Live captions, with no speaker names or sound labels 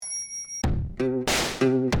Space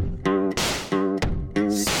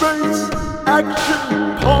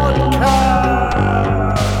Action Podcast!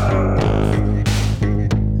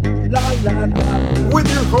 La, la, la. With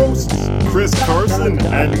your hosts, Chris Carson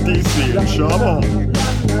and DC and Shama.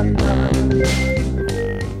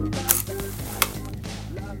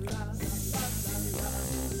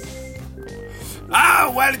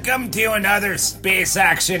 Welcome to another Space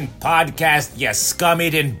Action Podcast, you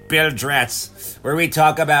scum-eating bilge-rats, where we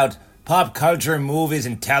talk about pop culture, movies,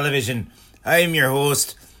 and television. I'm your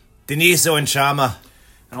host, Deniso and Shama.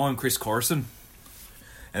 And I'm Chris Carson.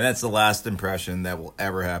 And that's the last impression that will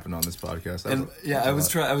ever happen on this podcast. I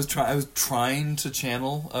was trying to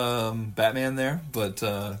channel Batman there, but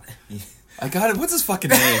I got it. What's his fucking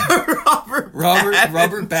name? Robert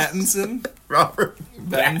Pattinson. Robert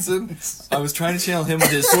Pattinson. I was trying to channel him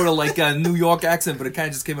with his sort of like a New York accent, but it kind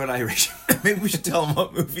of just came out Irish. Maybe we should tell him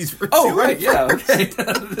what movies we're doing. Oh, right, yeah, okay.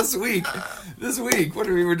 This week, what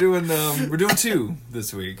are we? We're doing two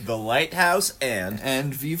this week. The Lighthouse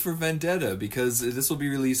and V for Vendetta, because this will be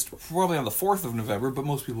released probably on the 4th of November, but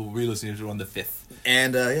most people will be listening to it on the 5th.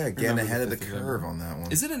 And getting ahead of the curve on that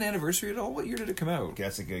one. Is it an anniversary at all? What year did it come out?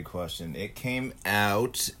 That's a good question. It came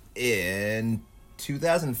out in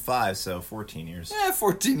 2005, so 14 years. Yeah,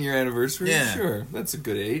 14-year anniversary. Yeah. Sure. That's a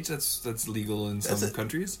good age. That's legal in some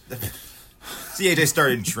countries. CAJ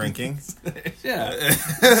started drinking. Yeah.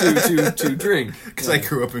 to drink. Because I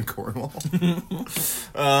grew up in Cornwall.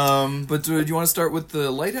 But do you want to start with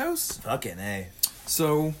The Lighthouse? Fucking A.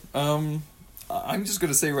 So, I'm just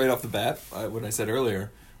going to say right off the bat what I said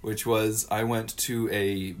earlier, which was I went to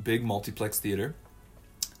a big multiplex theater,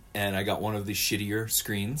 and I got one of the shittier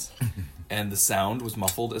screens, and the sound was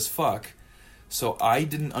muffled as fuck. So I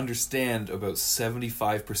didn't understand about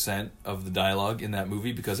 75% of the dialogue in that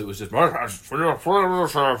movie because it was just... Yeah.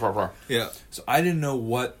 So I didn't know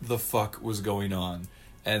what the fuck was going on.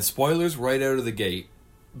 And spoilers right out of the gate.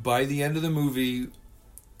 By the end of the movie,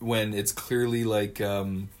 when it's clearly like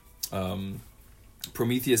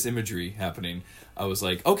Prometheus imagery happening, I was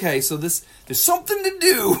like, okay, so there's something to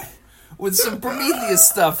do with some Prometheus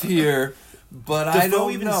stuff here. But I don't know.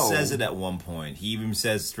 Defoe even says it at one point. He even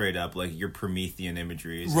says straight up, like, your Promethean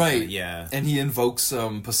imagery is... Right. Yeah. And he invokes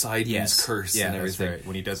Poseidon's curse and everything. That's right.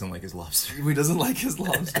 When he doesn't like his lobster. He doesn't like his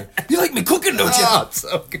lobster. You like me cooking, don't you? Oh,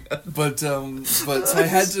 so good. But so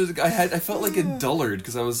I felt like a dullard,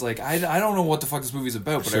 because I was like, I don't know what the fuck this movie's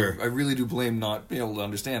about, but sure. I really do blame not being able to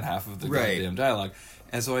understand half of the goddamn dialogue.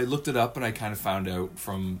 And so I looked it up, and I kind of found out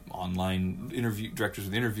from online directors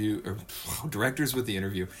with the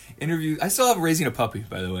interview. I still have Raising a Puppy,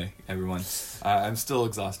 by the way, everyone. I'm still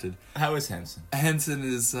exhausted. How is Henson? Henson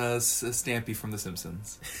is Stampy from The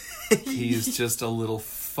Simpsons. He's just a little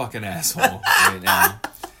fucking asshole right now.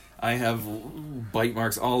 I have bite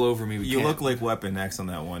marks all over me. You look like Weapon X on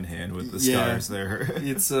that one hand with the scars there.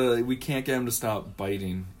 It's we can't get him to stop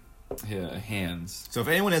biting hands. So if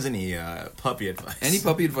anyone has any puppy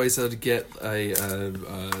advice, how to get a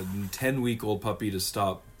 10-week-old puppy to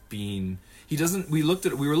stop being... We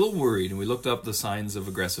were a little worried, and we looked up the signs of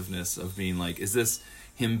aggressiveness of being like, is this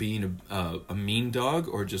him being a mean dog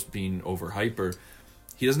or just being over hyper?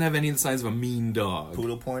 He doesn't have any of the signs of a mean dog.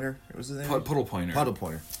 Poodle Pointer? What was his name? Puddle Pointer.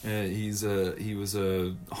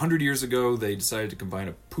 100 years ago, they decided to combine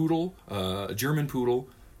a poodle, a German poodle,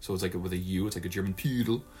 so it's like with a U, it's like a German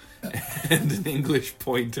poodle, and an English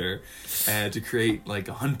pointer, to create like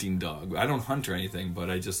a hunting dog. I don't hunt or anything,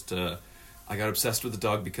 but I just I got obsessed with the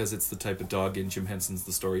dog because it's the type of dog in Jim Henson's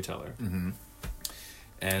The Storyteller. Mm-hmm.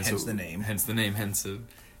 And hence the name Henson.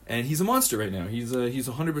 And he's a monster right now. He's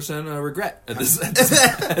 100% regret at this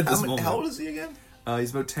moment. How old is he again?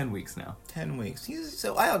 He's about 10 weeks now. 10 weeks.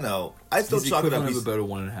 So I don't know. I still chalk it up. He's about a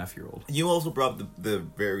 1.5-year-old. You also brought up the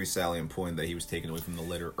very salient point that he was taken away from the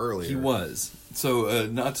litter earlier. He was. So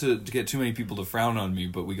not to get too many people to frown on me,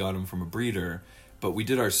 but we got him from a breeder. But we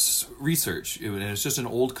did our research, and it's just an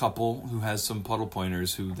old couple who has some puddle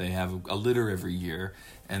pointers who they have a litter every year,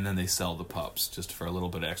 and then they sell the pups just for a little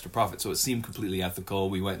bit of extra profit. So it seemed completely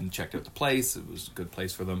ethical. We went and checked out the place. It was a good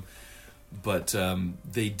place for them. But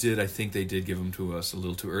I think they did give him to us a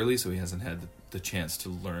little too early, so he hasn't had the chance to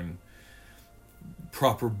learn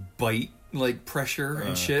proper bite like pressure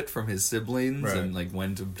and shit from his siblings, right, and like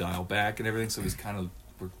when to dial back and everything. So he's kind of,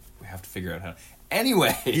 we have to figure out how.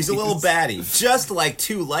 Anyway, he's a little batty, just like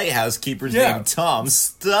two lighthouse keepers named Tom,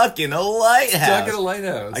 stuck in a lighthouse.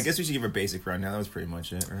 I guess we should give a basic rundown. That was pretty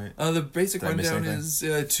much it, right? The basic rundown is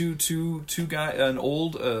two guy, an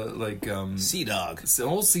old sea dog, an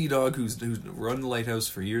old sea dog who's run the lighthouse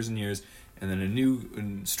for years and years, and then a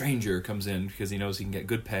new stranger comes in because he knows he can get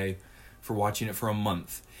good pay for watching it for a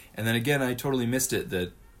month. And then again, I totally missed it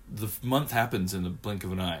that the month happens in the blink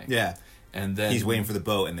of an eye. Yeah. And then he's waiting for the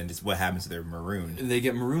boat, and then just what happens? They're marooned. They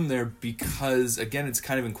get marooned there because, again, it's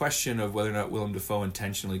kind of in question of whether or not Willem Dafoe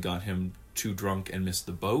intentionally got him too drunk and missed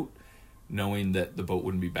the boat, knowing that the boat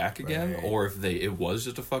wouldn't be back again, or if it was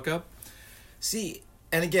just a fuck up. See,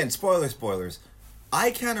 and again, spoilers.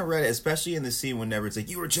 I kind of read it, especially in the scene whenever it's like,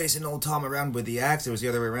 you were chasing old Tom around with the axe, it was the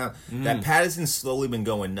other way around, that Pattinson's slowly been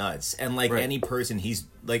going nuts. And like any person, he's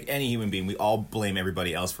like any human being, we all blame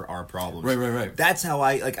everybody else for our problems. Right. That's how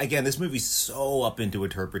again, this movie's so up into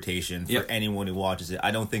interpretation for anyone who watches it.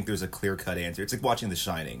 I don't think there's a clear-cut answer. It's like watching The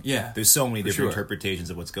Shining. Yeah. There's so many different interpretations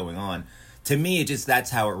of what's going on. To me, that's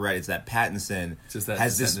how it read. It's that Pattinson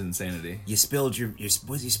has this insanity. You spilled your beans.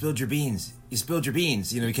 You spilled your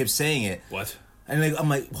beans. You know, he kept saying it. What? And I'm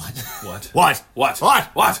like, what?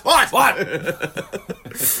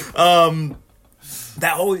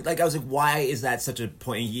 That whole, I was like, why is that such a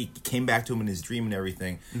point? He came back to him in his dream and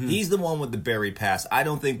everything. Mm-hmm. He's the one with the buried past. I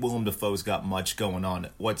don't think Willem Dafoe's got much going on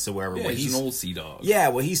whatsoever. Yeah, he's an old sea dog. Yeah,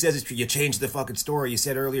 what he says is true. You changed the fucking story. You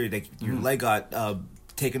said earlier that your leg got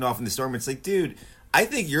taken off in the storm. It's like, dude, I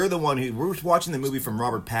think you're the one who... We're watching the movie from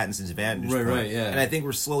Robert Pattinson's vantage point. Right, yeah. And I think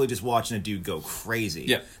we're slowly just watching a dude go crazy.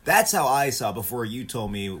 Yeah. That's how I saw before you told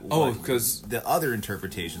me because the other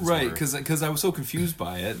interpretations were. Right, because I was so confused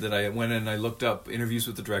by it that I went and I looked up interviews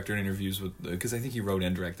with the director and interviews with... Because I think he wrote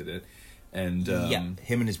and directed it. And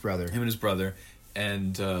him and his brother.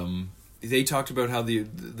 And they talked about how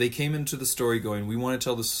they came into the story going, we want to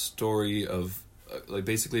tell the story of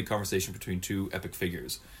basically a conversation between two epic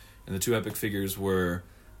figures. And the two epic figures were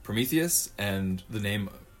Prometheus and the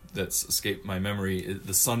name that's escaped my memory, is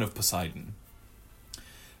the son of Poseidon.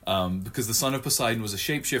 Because the son of Poseidon was a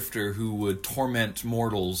shapeshifter who would torment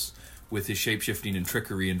mortals with his shapeshifting and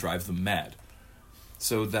trickery and drive them mad.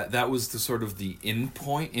 So that was the sort of the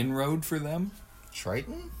inroad for them.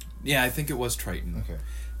 Triton? Yeah, I think it was Triton. Okay.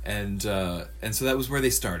 And so that was where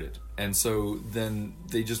they started. And so then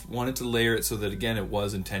they just wanted to layer it so that, again, it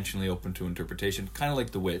was intentionally open to interpretation, kind of like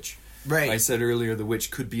The Witch. Right. I said earlier The Witch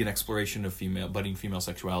could be an exploration of budding female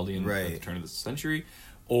sexuality at the turn of the century,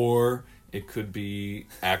 or it could be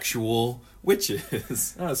actual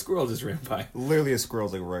witches. Oh, a squirrel just ran by. Literally a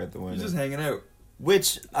squirrel's right at the window. He's just hanging out.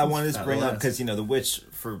 Which I wanted to bring up because, The Witch,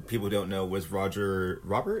 for people who don't know, was Robert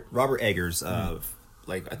Eggers'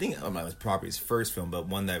 I think it was probably his first film, but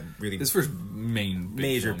one that really... His first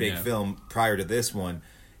major big film prior to this one.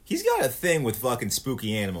 He's got a thing with fucking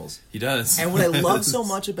spooky animals. He does. And what I love so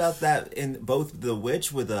much about that in both The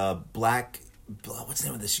Witch with Black... What's the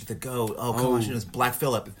name of the goat? Oh, come on, it's Black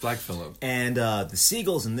Phillip. Black Phillip. And the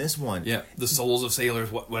seagulls in this one. Yeah, the souls of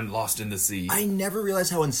sailors went lost in the sea. I never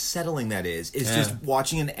realized how unsettling that is. It's just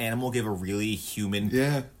watching an animal give a really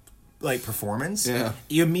human... performance, it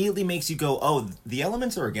immediately makes you go, oh, the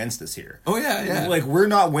elements are against us here. Oh, yeah. We're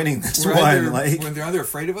not winning this one. When they're either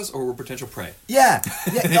afraid of us or we're potential prey. Yeah.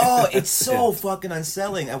 Oh, it's so fucking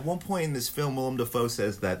unsettling. At one point in this film, Willem Dafoe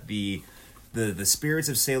says that the spirits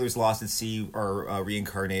of sailors lost at sea are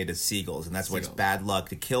reincarnated as seagulls, and that's why it's bad luck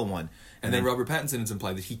to kill one. And then Robert Pattinson has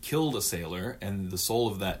implied that he killed a sailor, and the soul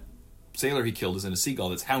of that sailor he killed is in a seagull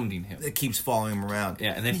that's hounding him. It keeps following him around.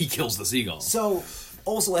 Yeah, and then he kills the seagull. So...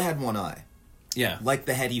 Also, it had one eye. Yeah. Like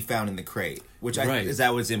the head he found in the crate. Which is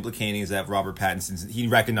that what it's implicating? Is that Robert Pattinson, he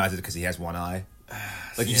recognized it because he has one eye?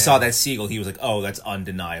 You saw that seagull, he was like, oh, that's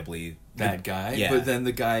undeniably... That guy? Yeah. But then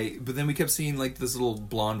we kept seeing this little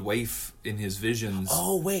blonde waif in his visions.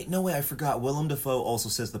 Oh, wait, no way, I forgot. Willem Dafoe also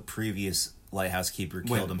says the previous lighthouse keeper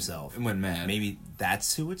killed himself. And went mad. Maybe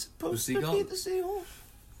that's who it's supposed to be, the seagull?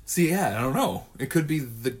 See, yeah, I don't know. It could be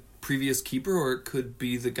the previous keeper, or it could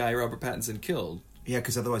be the guy Robert Pattinson killed. Yeah,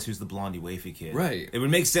 because otherwise, who's the blondie wafy kid? Right. It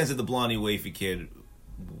would make sense that the blondie wafy kid...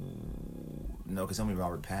 No, because only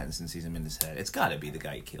Robert Pattinson sees him in his head. It's got to be the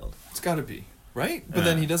guy he killed. It's got to be, right? But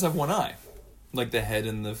then he does have one eye, like the head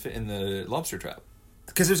in the lobster trap.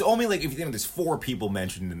 Because there's only if you think there's 4 people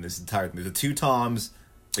mentioned in this entire thing. There's the 2 Toms,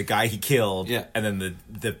 the guy he killed, and then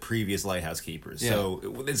the previous lighthouse keepers. Yeah.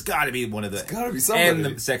 So it's got to be one of the... It's got to be somebody. And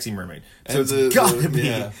the sexy mermaid. So it's got to be...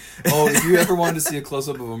 Yeah. Oh, if you ever wanted to see a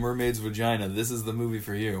close-up of a mermaid's vagina, this is the movie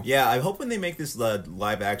for you. Yeah, I hope when they make this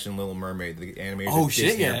live-action Little Mermaid, the animators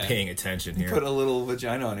are paying attention here. Put a little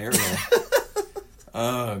vagina on Ariel.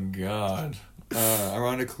 Oh, God.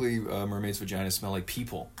 Ironically, mermaids' vaginas smell like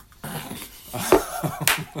people.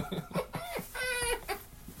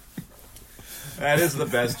 That is the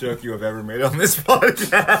best joke you have ever made on this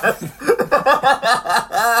podcast.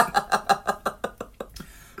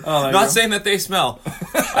 Not saying that they smell.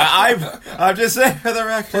 I'm just saying for the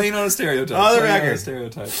record. Playing on a stereotype. On the record.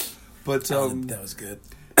 Stereotype. But that was good.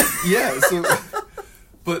 yeah. So,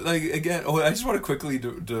 but like again, I just want to quickly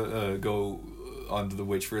go on to The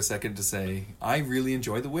Witch for a second to say I really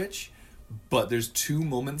enjoy The Witch, but there's 2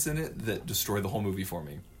 moments in it that destroy the whole movie for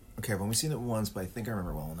me. Okay, I've only seen it once, but I think I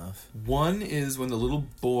remember well enough. One is when the little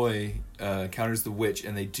boy encounters the witch,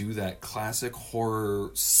 and they do that classic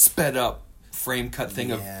horror sped up frame cut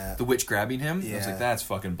thing of the witch grabbing him. I was like, that's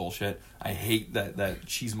fucking bullshit. I hate that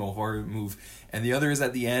cheesemo horror move. And the other is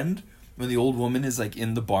at the end when the old woman is like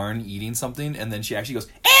in the barn eating something, and then she actually goes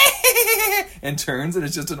and turns, and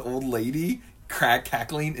it's just an old lady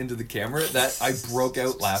cackling into the camera. That I broke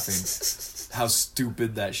out laughing. How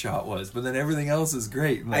stupid that shot was, but then everything else is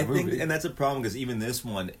great in that movie. Think, and that's a problem because even this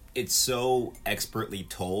one, it's so expertly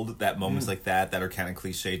told that moments like that are kind of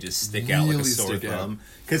cliche just stick out like a sore thumb.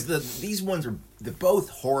 Because these ones they're both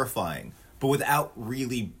horrifying, but without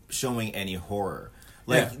really showing any horror.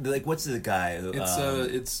 Like what's the guy?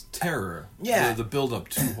 It's terror. Yeah, the build up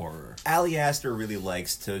to horror. Ali Aster really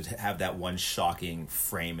likes to have that one shocking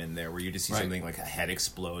frame in there where you just see something like a head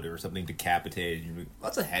explode or something decapitated.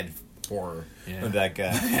 That's a head horror of that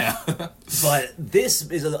guy. Yeah. But this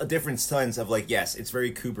is a different sense of like, yes, it's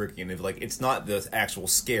very Kubrickian. Of like, it's not the actual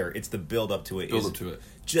scare; it's the build up to it.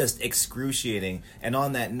 Just excruciating. And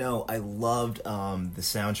on that note, I loved the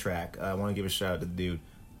soundtrack. I want to give a shout out to the dude.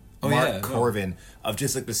 Mark Corvin, of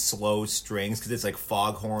just like the slow strings, because it's like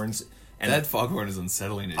foghorns. And that foghorn is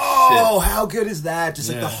unsettling as shit. Oh, how good is that?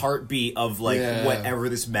 Just like the heartbeat of like whatever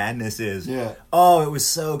this madness is. Yeah. Oh, it was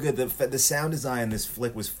so good. The sound design in this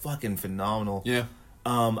flick was fucking phenomenal. Yeah.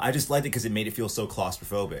 I just liked it because it made it feel so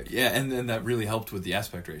claustrophobic. Yeah, and then that really helped with the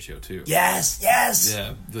aspect ratio too. Yes.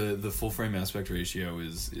 Yeah, the full frame aspect ratio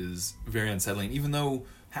is very unsettling, even though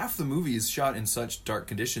half the movie is shot in such dark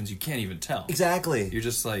conditions you can't even tell. Exactly. You're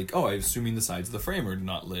just like, I'm assuming the sides of the frame are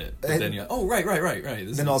not lit. But then you're right.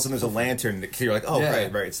 Then all of a sudden there's a lantern that you're like,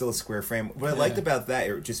 right. It's still a square frame. What I liked about that,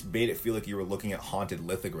 it just made it feel like you were looking at haunted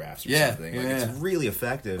lithographs or something. It's really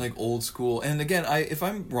effective. Like old school. And again, if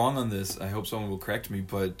I'm wrong on this, I hope someone will correct me,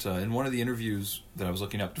 but in one of the interviews that I was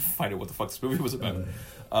looking up to find out what the fuck this movie was about,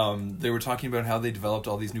 they were talking about how they developed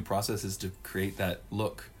all these new processes to create that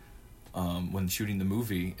look. When shooting the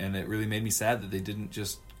movie, and it really made me sad that they didn't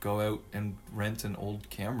just go out and rent an old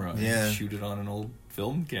camera and shoot it on an old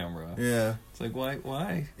film camera. Yeah, it's like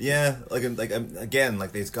why? Yeah, again,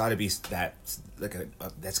 there's got to be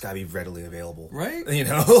that's got to be readily available, right? You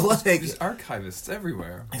know, there's archivists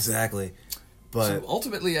everywhere. Exactly, but so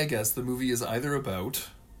ultimately, I guess the movie is either about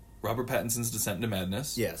Robert Pattinson's descent into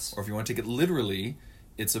madness, yes, or if you want to take it literally,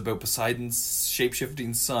 it's about Poseidon's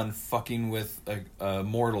shape-shifting son fucking with a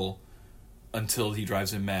mortal until he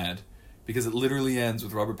drives him mad, because it literally ends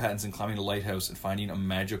with Robert Pattinson climbing a lighthouse and finding a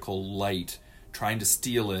magical light, trying to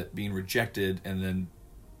steal it, being rejected, and then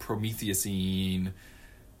Prometheusing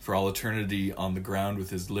for all eternity on the ground with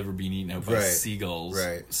his liver being eaten out by seagulls,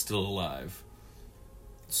 still alive.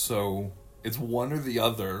 So it's one or the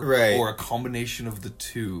other, or a combination of the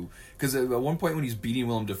two. Because at one point when he's beating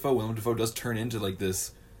Willem Dafoe does turn into like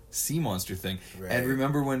this sea monster thing. And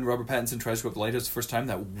remember when Robert Pattinson tries to go up the lighthouse the first time,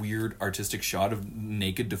 that weird artistic shot of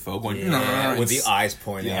naked Dafoe going with the eyes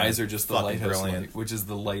pointing. The eyes are just the lighthouse light, which is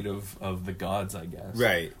the light of the gods, I guess.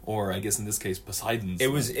 Right. Or I guess in this case Poseidon's.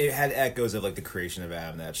 It had echoes of like the creation of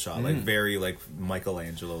Adam, that shot. Like very like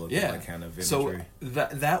Michelangelo looking like kind of imagery. So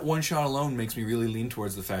that one shot alone makes me really lean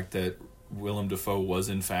towards the fact that Willem Dafoe was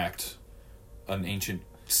in fact an ancient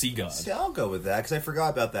sea god. See, I'll go with that because I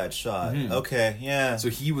forgot about that shot. Okay, yeah. So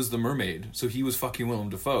he was the mermaid. So he was fucking Willem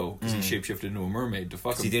Dafoe because he shapeshifted into a mermaid to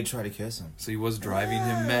fuck him. He did try to kiss him. So he was driving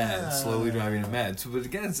him mad, slowly driving him mad. So, but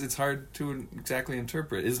again, it's hard to exactly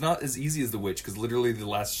interpret. It's not as easy as The Witch, because literally the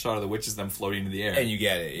last shot of The Witch is them floating in the air. And you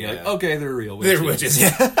get it, You're like, okay, they're real witches. They're witches,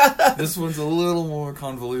 yeah. This one's a little more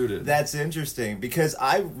convoluted. That's interesting, because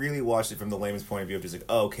I really watched it from the layman's point of view of just like,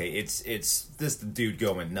 okay, it's this dude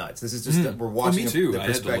going nuts. This is just, we're watching... me too, I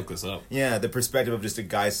had to look this up. Yeah, the perspective of just a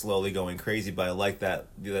guy slowly going crazy, but I like that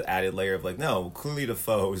the added layer of like, no, clearly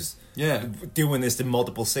Defoe's doing this to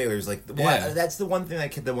multiple sailors. Like, that's the one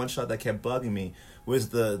thing the one shot that kept bugging me was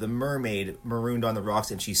the mermaid marooned on the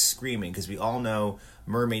rocks and she's screaming, because we all know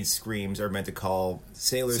mermaid screams are meant to call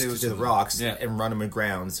sailors to the rocks and run them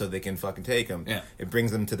aground so they can fucking take them. Yeah. It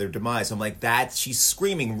brings them to their demise. So I'm like, she's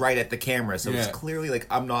screaming right at the camera, so it's clearly like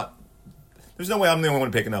there's no way I'm the only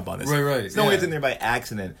one picking up on this. Right. There's no way it's in there by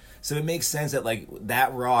accident. So it makes sense that like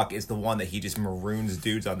that rock is the one that he just maroons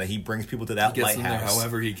dudes on, that he brings people to that lighthouse. He gets them there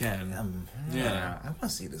however he can. I want to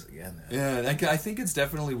see this again. Yeah, I think it's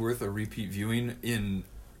definitely worth a repeat viewing in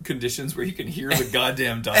conditions where you can hear the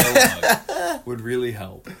goddamn dialogue. Would really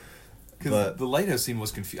help. Because the lighthouse scene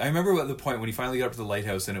was confusing. I remember at the point when he finally got up to the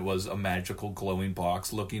lighthouse and it was a magical glowing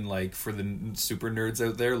box looking like, for the super nerds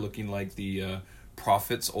out there, looking like the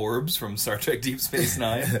Prophet's orbs from Star Trek Deep Space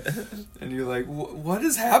Nine. And you're like, what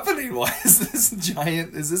is happening? Why is this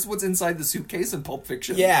giant... Is this what's inside the suitcase in Pulp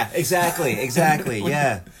Fiction? Yeah, exactly,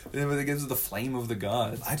 yeah. And it gives the flame of the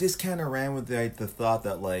gods. I just kind of ran with the thought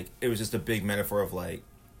that, like, it was just a big metaphor of, like,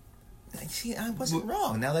 see, I wasn't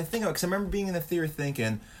wrong. Now that I think of it, because I remember being in the theater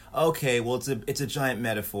thinking, okay, well, it's a giant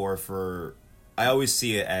metaphor for... I always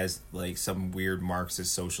see it as, like, some weird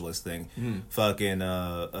Marxist socialist thing. Fucking,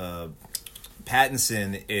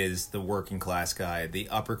 Pattinson is the working class guy. The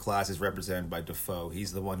upper class is represented by Defoe.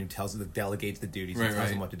 He's the one who delegates the duties and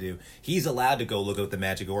tells him what to do. He's allowed to go look out the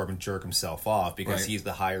magic orb and jerk himself off because he's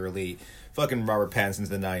the higher elite. Fucking Robert Pattinson's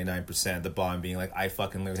the 99%, the Bond being like, I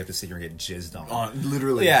fucking literally have to sit here and get jizzed on.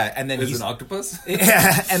 Literally. Yeah, and then he's he's an octopus?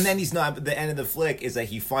 Yeah, and then he's not. But the end of the flick is that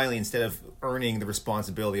he finally, instead of earning the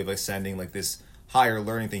responsibility of ascending like this higher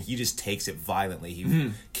learning thing, he just takes it violently.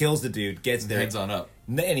 He kills the dude, gets there, heads on up,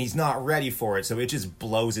 and he's not ready for it, so it just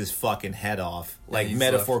blows his fucking head off, like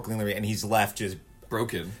metaphorically, and he's left just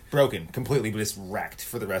broken completely, but just wrecked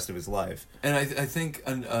for the rest of his life. And I think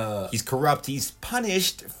he's corrupt. He's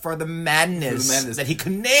punished for the madness that he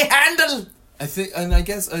couldn't handle. I think, and I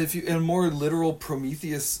guess if you, a more literal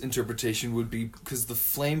Prometheus interpretation would be because the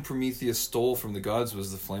flame Prometheus stole from the gods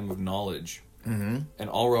was the flame of knowledge. Mm-hmm. And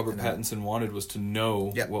all Robert Pattinson wanted was to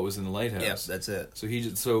know what was in the lighthouse. Yes, that's it.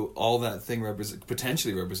 So all that thing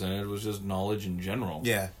potentially represented was just knowledge in general.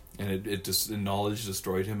 Yeah. And it just knowledge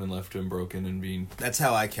destroyed him and left him broken and being. That's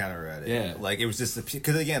how I counter read it. Yeah, like it was just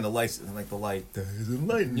because again the lights, like the light,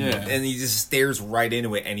 yeah, and he just stares right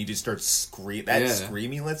into it and he just starts screaming. That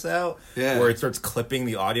scream he lets out, where it starts clipping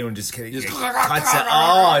the audio and just cuts it.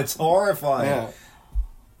 Oh, it's horrifying. Yeah.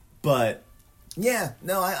 But yeah,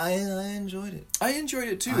 no, I enjoyed it. I enjoyed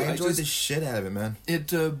it too. I enjoyed the shit out of it, man.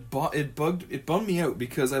 It bummed me out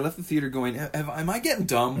because I left the theater going, am I getting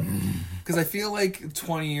dumb? Because I feel like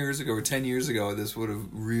 20 years ago or 10 years ago, this would have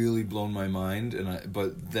really blown my mind.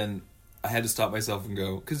 But then I had to stop myself and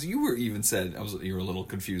go, because you were even said you were a little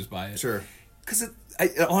confused by it. Sure. Because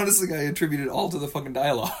honestly, I attribute it all to the fucking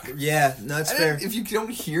dialogue. Yeah, no, that's fair. If you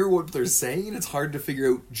don't hear what they're saying, it's hard to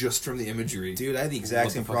figure out just from the imagery. Dude, I had the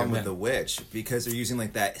exact same problem with The Witch because they're using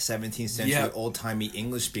like that 17th century old timey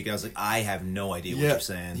English speak. I was like, I have no idea what you're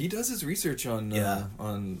saying. He does his research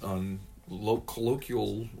on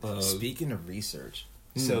colloquial. Speaking of research.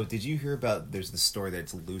 So, did you hear about? There's the story that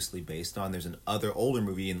it's loosely based on. There's an older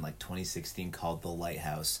movie in like 2016 called The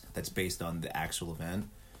Lighthouse that's based on the actual event.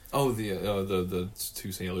 Oh, the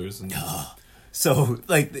two sailors and so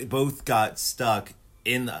like they both got stuck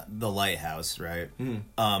in the lighthouse, right?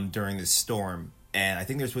 During this storm, and I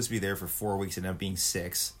think they're supposed to be there for 4 weeks, and ended up being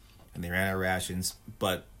 6, and they ran out of rations.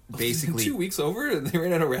 But basically, 2 weeks over, and they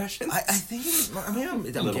ran out of rations. I think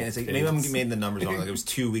maybe I'm making the numbers wrong. Like it was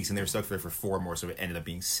 2 weeks, and they were stuck there for 4 more, so it ended up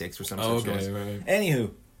being 6 or something. Right.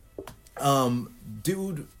 Anywho,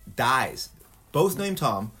 dude dies. Both named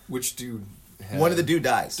Tom. Which dude? One of the dude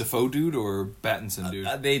dies. Defoe dude or Pattinson dude?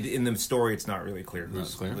 They in the story, it's not really clear.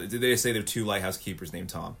 They say there are 2 lighthouse keepers named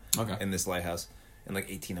Tom. Okay. In this lighthouse, in like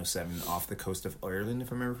 1807, off the coast of Ireland,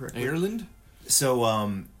 if I remember correctly. Ireland. So,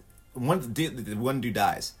 one dude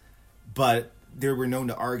dies, but they were known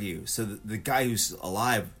to argue. So the guy who's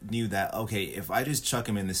alive knew that if I just chuck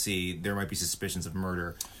him in the sea, there might be suspicions of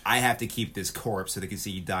murder. I have to keep this corpse so they can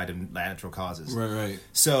see he died of natural causes. Right.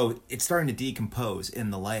 So it's starting to decompose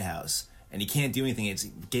in the lighthouse. And he can't do anything. It's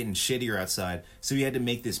getting shittier outside. So he had to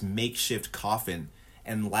make this makeshift coffin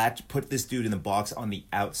and put this dude in the box on the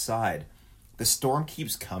outside. The storm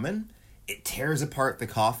keeps coming. It tears apart the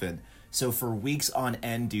coffin. So for weeks on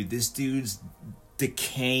end, dude, this dude's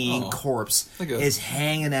decaying corpse is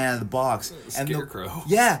hanging out of the box. Scarecrow.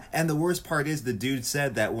 And the worst part is the dude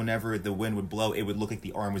said that whenever the wind would blow, it would look like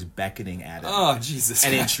the arm was beckoning at him. Oh, Jesus.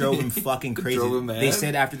 And it drove him fucking crazy. Drove him mad? They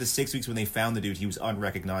said after the 6 weeks when they found the dude, he was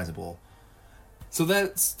unrecognizable. So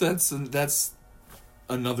that's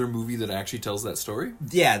another movie that actually tells that story?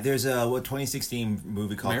 Yeah, there's a 2016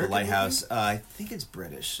 movie called American The Lighthouse. I think it's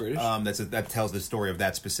British. That tells the story of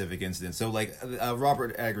that specific incident. So like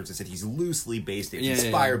Robert Eggers said, he's loosely based it,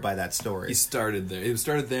 inspired by that story. He started there. It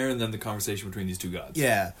started there, and then the conversation between these two gods.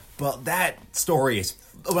 Yeah, but that story is.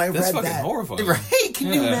 That's fucking horrifying, right?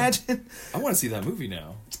 Can you imagine? I want to see that movie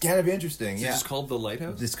now. It's gotta be interesting. Is it just called The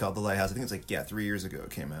Lighthouse? It's called The Lighthouse. I think it's 3 years ago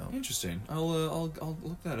it came out. Interesting. I'll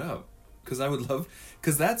look that up because I would love,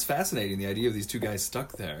 because that's fascinating. The idea of these two guys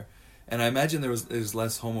stuck there, And I imagine there's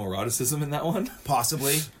less homoeroticism in that one.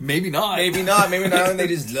 Possibly. Maybe not. Maybe not. Maybe not. And they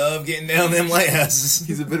just love getting down them lighthouses.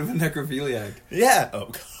 He's a bit of a necrophiliac. Yeah. Oh,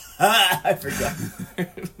 God. I forgot.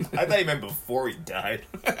 I thought he meant before he died.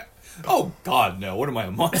 Oh, God, no. What am I,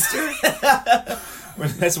 a monster?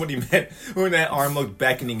 That's what he meant. When that arm looked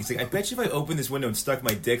beckoning, he's like, I bet you if I opened this window and stuck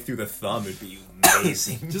my dick through the thumb, it'd be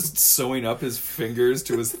amazing. Just sewing up his fingers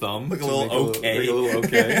to his thumb. Like a to little make okay. Like a little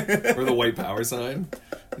okay. Or the white power sign.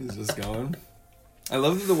 He's just going. I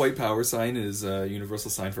love that the white power sign is a universal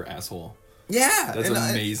sign for asshole. Yeah. That's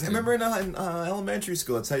amazing. I remember in elementary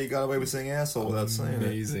school, that's how you got away with saying asshole without saying it.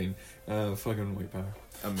 Amazing. Fucking white power.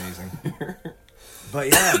 Amazing. But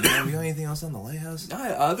yeah, man, we got anything else on the Lighthouse?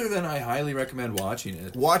 Other than I highly recommend watching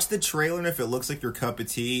it. Watch the trailer, and if it looks like your cup of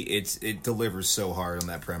tea, it delivers so hard on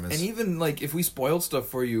that premise. And even like if we spoiled stuff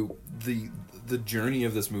for you, the journey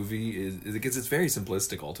of this movie is because it's very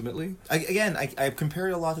simplistic ultimately. I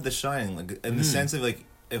compared it a lot to The Shining, like in the sense of like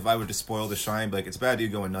if I were to spoil The Shining, like it's a bad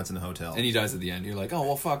dude going nuts in the hotel, and he dies at the end. You're like, oh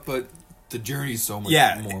well, fuck, but the journey's so much more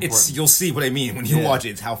important. You'll see what I mean when you watch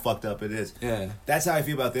it. It's how fucked up it is. Yeah, that's how I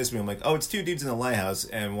feel about this movie. I'm like, oh, it's two dudes in the lighthouse,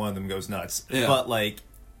 and one of them goes nuts. Yeah. But like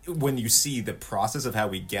when you see the process of how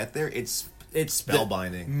we get there, it's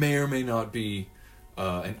spellbinding. That may or may not be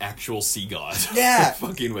an actual sea god. Yeah,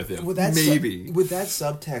 fucking with him. With that maybe with that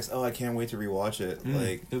subtext. Oh, I can't wait to rewatch it.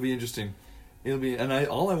 Like it'll be interesting. It'll be, and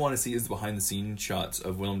all I want to see is the behind the scene shots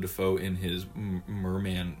of Willem Dafoe in his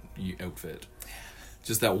merman outfit.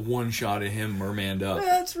 Just that one shot of him mermaned up.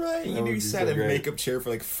 That's right. You sat in a makeup chair for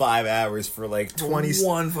like 5 hours for like 20...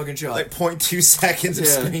 One fucking shot. Like 0.2 seconds of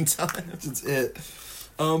screen time. That's it.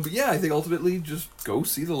 But yeah, I think ultimately just go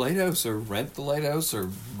see The Lighthouse or rent The Lighthouse or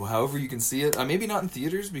however you can see it. Maybe not in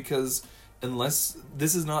theaters because unless...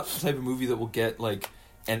 This is not the type of movie that will get like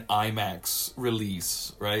an IMAX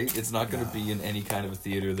release, right? It's not going to be in any kind of a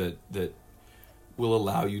theater that will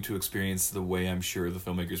allow you to experience the way I'm sure the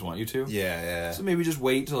filmmakers want you to. Yeah. So maybe just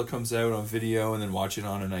wait till it comes out on video and then watch it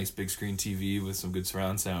on a nice big screen TV with some good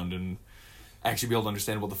surround sound and actually be able to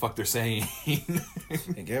understand what the fuck they're saying.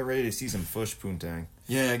 And get ready to see some fush poontang.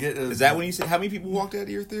 Yeah, is that when you said how many people walked out of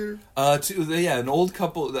your theater? An old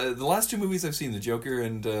couple. The last two movies I've seen, The Joker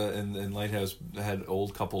and Lighthouse, had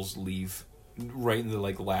old couples leave right in the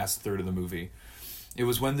like last third of the movie. It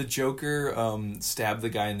was when the Joker stabbed the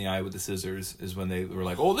guy in the eye with the scissors is when they were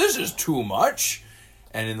like, oh, this is too much.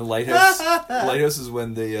 And in the Lighthouse is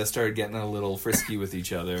when they started getting a little frisky with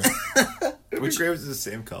each other. Which was the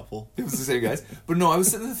same couple. It was the same guys. But no, I was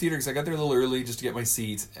sitting in the theater because I got there a little early just to get my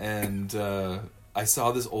seat. And I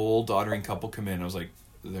saw this old doddering couple come in. I was like,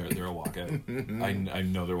 they're a walkout. I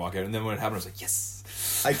know they're walkout. And then when it happened, I was like,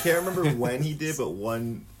 yes. I can't remember when he did, but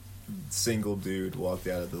one single dude walked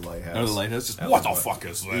out of the Lighthouse. Out of the Lighthouse? Just, what the fuck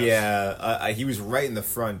is this? Yeah, he was right in the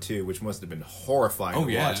front too, which must have been horrifying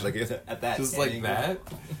to watch. Like at that, just like that.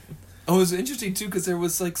 Oh, it was interesting too because there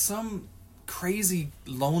was like some crazy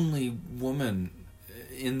lonely woman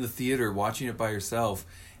in the theater watching it by herself,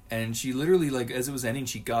 and she literally, like, as it was ending,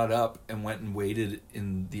 she got up and went and waited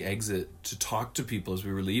in the exit to talk to people as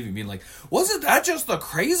we were leaving, being like, wasn't that just the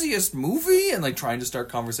craziest movie? And like trying to start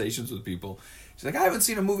conversations with people. She's like, I haven't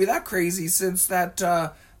seen a movie that crazy since that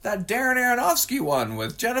Darren Aronofsky one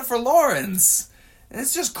with Jennifer Lawrence. And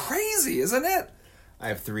it's just crazy, isn't it? I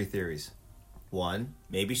have 3 theories. 1,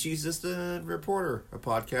 maybe she's just a reporter, a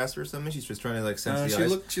podcaster or something. She's just trying to like sense the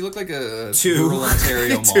eyes. She looked like a 2, rural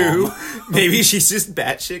Ontario mom. 2, maybe she's just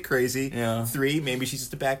batshit crazy. Yeah. 3, maybe she's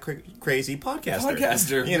just a crazy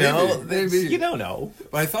podcaster. You know, maybe. You don't know.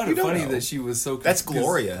 But I found it funny that she was so... That's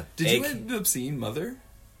Gloria. Did you end up seeing Mother?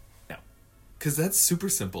 No. Because that's super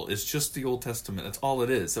simple. It's just the Old Testament. That's all it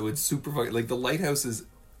is. So it's super... Like, The Lighthouse is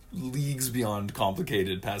leagues beyond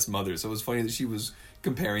complicated past Mother. So it was funny that she was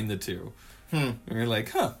comparing the two. And you're like,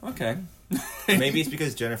 huh, okay. Maybe it's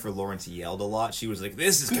because Jennifer Lawrence yelled a lot. She was like,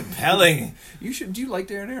 this is compelling. Do you like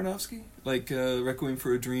Darren Aronofsky? Like Requiem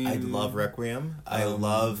for a Dream? I love Requiem. I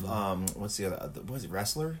love, what's the other, what was it,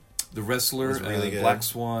 Wrestler? The Wrestler, really good. Black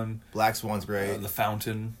Swan. Black Swan's great. The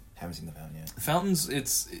Fountain. Haven't seen The Fountain yet. The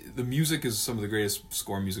Fountain's, the music is some of the greatest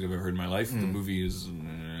score music I've ever heard in my life. The movie is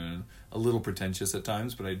a little pretentious at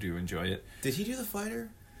times, but I do enjoy it. Did he do The Fighter?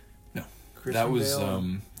 No. Christian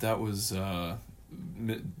Bale? That was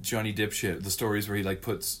Johnny Dipshit. The stories where he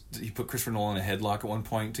put Christopher Nolan in a headlock at one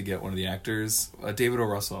point to get one of the actors. David O.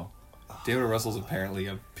 Russell. David O. Russell's apparently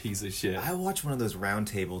a piece of shit. I watched one of those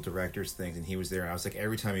roundtable directors things, and he was there. And I was like,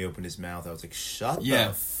 every time he opened his mouth, I was like, "Shut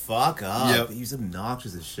the fuck up!" Yep. He's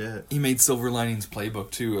obnoxious as shit. He made Silver Linings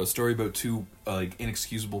Playbook too, a story about two like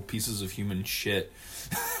inexcusable pieces of human shit.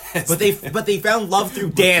 But they found love through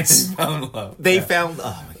dance. Found love. They found.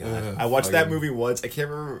 Oh my god! I watched that fucking- movie once. I can't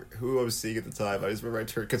remember who I was seeing at the time. I just remember I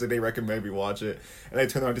turned because they recommended me watch it, and I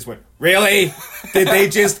turned on and just went, "Really? Did they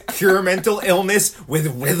just cure mental illness with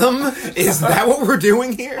rhythm? Is that what we're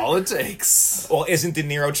doing here?" All it takes. Well, isn't De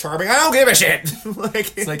Niro charming? I don't give a shit.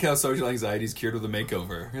 It's like how social anxiety is cured with a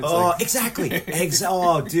makeover. It's Oh, like, exactly.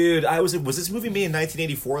 Oh, dude, was this movie made in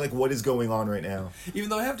 1984? Like, what is going on right now? even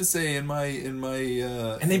though I have to say, in my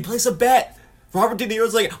And they place a bet. Robert De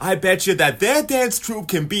Niro's like, I bet you that their dance troupe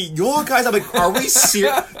can beat your guys. I'm like, are we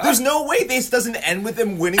serious? There's no way this doesn't end with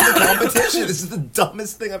them winning the competition. This is the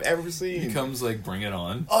dumbest thing I've ever seen. becomes like Bring It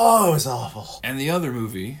On. Oh, it was awful. And the other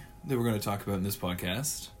movie that we're going to talk about in this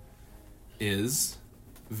podcast is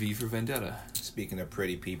V for Vendetta. Speaking of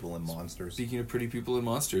pretty people and monsters. Speaking of pretty people and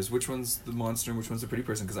monsters, which one's the monster and which one's the pretty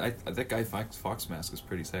person? Because that guy Fox Mask is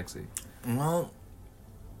pretty sexy. Well,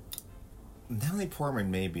 Natalie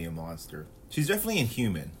Portman may be a monster. She's definitely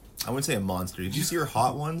inhuman. I wouldn't say a monster. Did you see her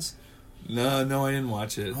Hot Ones? No, I didn't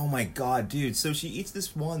watch it. Oh my god, dude. So she eats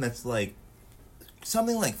this one that's like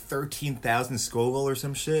something like 13,000 Scoville or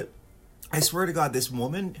some shit. I swear to God, this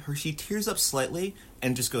woman, she tears up slightly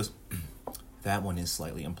and just goes, that one is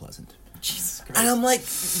slightly unpleasant. Jesus Christ. And I'm like,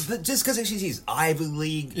 just because she's Ivy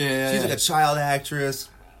League, Yeah, she's yeah. like a child actress.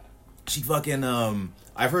 She fucking,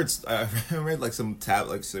 I read like some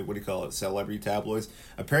what do you call it, celebrity tabloids.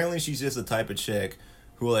 Apparently she's just the type of chick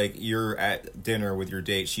who, like, you're at dinner with your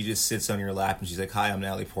date, she just sits on your lap and she's like, "Hi, I'm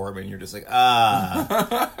Natalie Portman," and you're just like,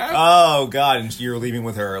 oh god, and you're leaving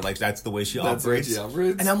with her. Like, that's the way she That's the way operates. she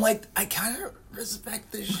operates. And I'm like, I kind of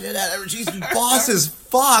respect the shit out of her. She's boss as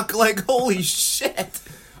fuck. Like, holy shit.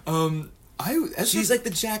 She's like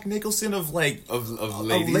the Jack Nicholson of like of of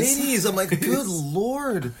ladies. ladies. I'm like, good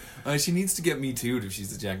lord. She needs to get Me Too'd if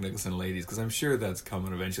she's the Jack Nicholson of ladies, because I'm sure that's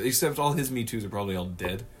coming eventually. Except all his Me Too's are probably all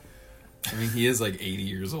dead. I mean, he is like 80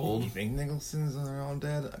 years old. You think Nicholson's all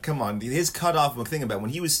dead? Come on, his cutoff. Thing about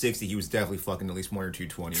when he was 60, he was definitely fucking at least one or two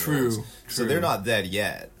 20-year-olds. True. So they're not dead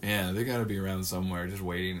yet. Yeah, they gotta be around somewhere, just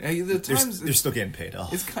waiting. Hey, the They're, times they're still getting paid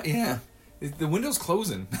off. the window's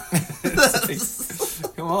closing. It's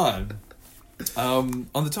like, come on.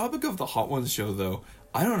 On the topic of the Hot Ones show, though,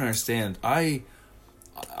 I don't understand. I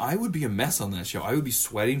would be a mess on that show. I would be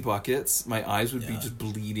sweating buckets. My eyes would be just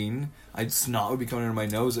bleeding. Snot would be coming out of my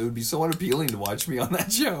nose. It would be so unappealing to watch me on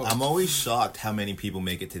that show. I'm always shocked how many people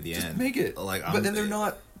make it to the end. Make it. But then they're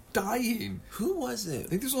not dying. Who was I it?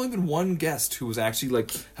 think there's only been one guest who was actually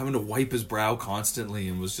like having to wipe his brow constantly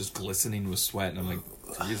and was just glistening with sweat. And I'm like,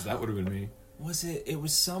 geez, that would have been me. Was it? It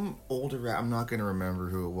was some older. I'm not going to remember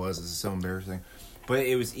who it was. This is so embarrassing. But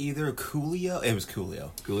it was either Coolio. It was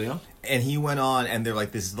Coolio. Coolio? And he went on, and they're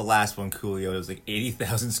like, "This is the last one, Coolio." It was like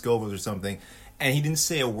 80,000 Scovilles or something. And he didn't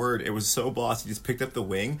say a word. It was so boss. He just picked up the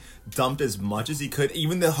wing, dumped as much as he could.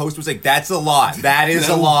 Even the host was like, "That's a lot. That is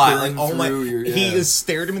a lot." Like, oh my! He just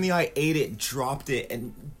stared him in the eye, ate it, dropped it,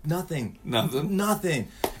 and nothing.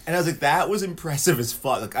 And I was like, that was impressive as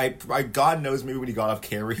fuck. Like, I God knows, maybe when he got off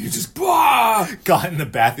camera, he just got in the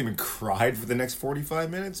bathroom and cried for the next 45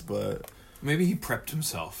 minutes. But maybe he prepped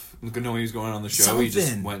himself. Knowing he was going on the show, he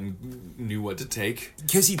just went and knew what to take.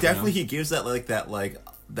 Because he definitely he gives that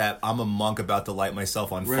I'm a monk about to light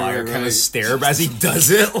myself on fire kind of stare as he does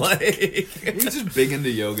it. Like, he's just big into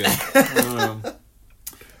yoga.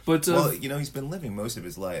 But well, he's been living most of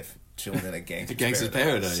his life chilling in a gangster's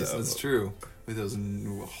paradise. So. That's true. With those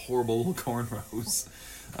horrible cornrows.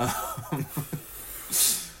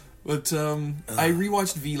 But I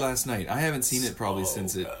rewatched V last night. I haven't seen it probably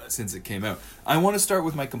since it came out. I want to start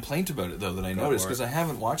with my complaint about it though that I noticed because I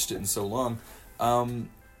haven't watched it in so long.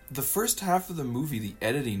 The first half of the movie, the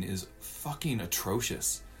editing is fucking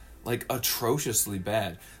atrocious. Like, atrociously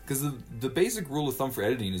bad. Because the basic rule of thumb for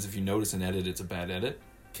editing is if you notice an edit, it's a bad edit.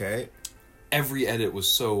 Okay. Every edit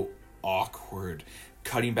was so awkward.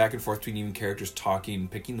 Cutting back and forth between even characters talking,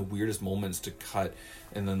 picking the weirdest moments to cut,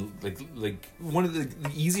 and then like one of the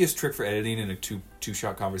easiest trick for editing in a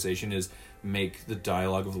two-shot conversation is make the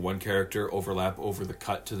dialogue of the one character overlap over the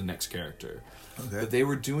cut to the next character. Okay. But they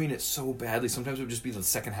were doing it so badly. Sometimes it would just be the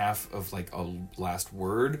second half of like a last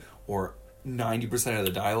word or 90% of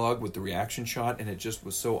the dialogue with the reaction shot, and it just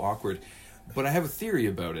was so awkward. But I have a theory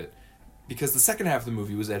about it, because the second half of the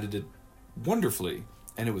movie was edited wonderfully,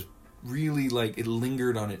 and it was really, like, it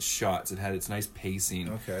lingered on its shots. It had its nice pacing.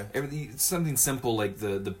 Okay. Everything, something simple like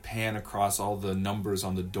the pan across all the numbers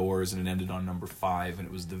on the doors, and it ended on number 5, and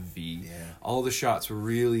it was the V. Yeah. All the shots were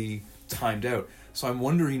really timed out. So I'm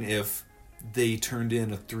wondering if they turned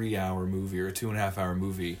in a 3-hour movie or a 2.5-hour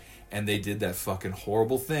movie, and they did that fucking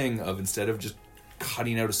horrible thing of, instead of just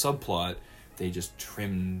cutting out a subplot, they just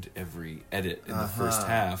trimmed every edit in the first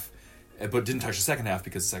half, but didn't touch the second half,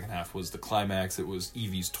 because the second half was the climax. It was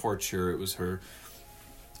Evie's torture. It was her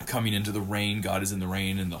coming into the rain. God is in the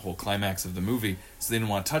rain, and the whole climax of the movie. So they didn't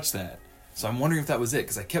want to touch that. So I'm wondering if that was it,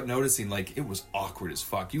 because I kept noticing, like, it was awkward as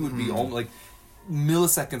fuck. You would be almost like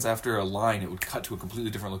milliseconds after a line, it would cut to a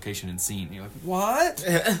completely different location and scene. And you're like, what?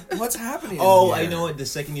 What's happening? Oh, here? I know it. The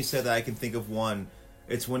second you said that, I can think of one.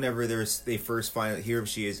 It's whenever they first find out, here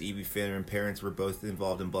she is, Evie Finner, and parents were both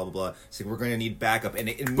involved in blah, blah, blah. It's like, we're going to need backup. And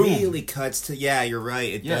it immediately cuts to, yeah, you're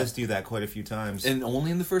right. It does do that quite a few times. And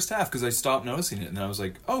only in the first half, because I stopped noticing it. And then I was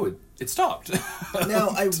like, oh, it stopped. Now,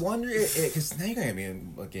 I wonder, because now you're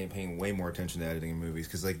going to be paying way more attention to editing in movies.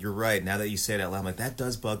 Because, like, you're right. Now that you say it out loud, I'm like, that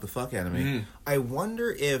does bug the fuck out of me. I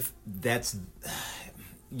wonder if that's...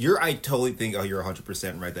 I totally think, you're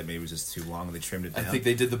 100% right, that maybe it was just too long and they trimmed it down. I think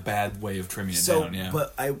they did the bad way of trimming it down, yeah.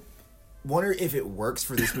 But I wonder if it works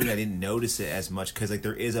for this movie. I didn't notice it as much, because, like,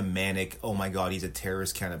 there is a manic, oh my god, he's a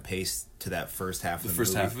terrorist kind of pace to that first half of the movie. The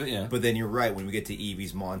first half of it, yeah. But then you're right, when we get to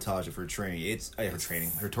Evie's montage of her training,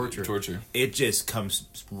 her torture. It just comes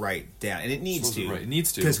right down. And it needs to. Right, it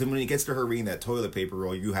needs to. Because when it gets to her reading that toilet paper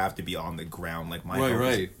roll, you have to be on the ground. Like, my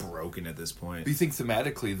heart is broken at this point. But you think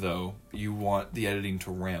thematically, though, you want the editing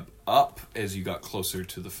to ramp up as you got closer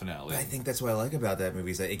to the finale. I think that's what I like about that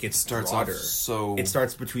movie, is that it gets broader. It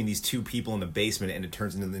starts between these two people in the basement, and it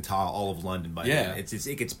turns into the entire all of London by the end.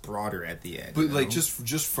 It gets broader at the end. But like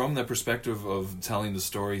just from that perspective of telling the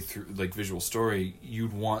story through, like, visual story,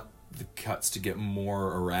 you'd want the cuts to get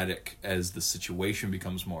more erratic as the situation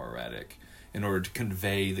becomes more erratic, in order to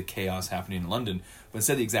convey the chaos happening in London. But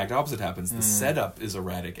instead, the exact opposite happens. The setup is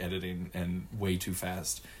erratic editing and way too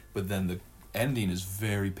fast, but then the ending is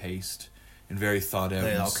very paced and very thought out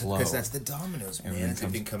and slow. Because that's the dominoes, man.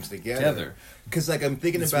 Everything comes together. Because, like, I'm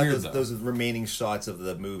thinking about those remaining shots of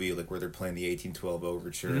the movie, like, where they're playing the 1812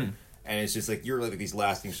 overture. And it's just like, you're like these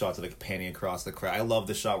lasting shots of, like, panning across the crowd. I love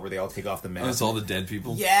the shot where they all take off the mask. Oh, it's all the dead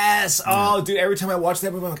people? Yes! Oh, dude, every time I watch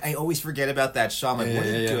that movie, I'm like, I always forget about that shot. I'm like, what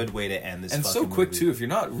a good way to end this and fucking so quick, movie. too. If you're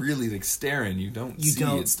not really, like, staring, you don't see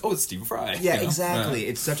it. It's Stephen Fry. Yeah, exactly.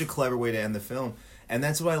 It's such a clever way to end the film. And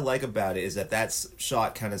that's what I like about it, is that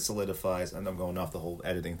shot kind of solidifies, and I'm going off the whole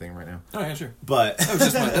editing thing right now. Oh, yeah, sure. But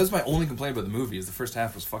that was my only complaint about the movie, is the first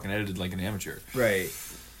half was fucking edited like an amateur. Right.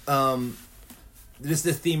 Just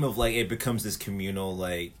the theme of, like, it becomes this communal,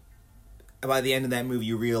 like, by the end of that movie,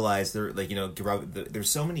 you realize there's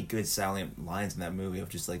so many good salient lines in that movie of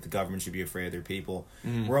just, like, the government should be afraid of their people.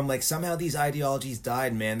 Where I'm like, somehow these ideologies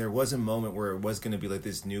died, man. There was a moment where it was going to be like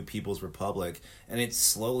this new People's Republic, and it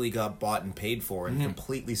slowly got bought and paid for and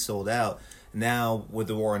completely sold out. Now, with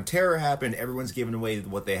the war on terror happened, everyone's given away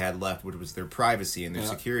what they had left, which was their privacy and their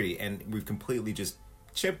security, and we've completely just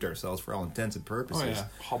chipped ourselves for all intents and purposes. Oh, yeah.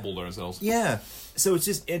 Hobbled ourselves. Yeah. So it's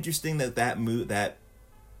just interesting that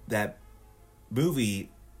movie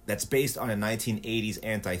that's based on a 1980s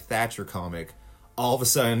anti-Thatcher comic, all of a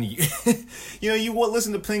sudden, you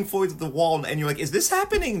listen to Pink Floyd's The Wall, and you're like, is this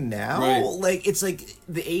happening now? Right. Like, it's like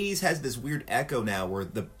the 80s has this weird echo now where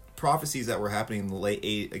the prophecies that were happening in the late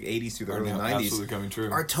 80s through the early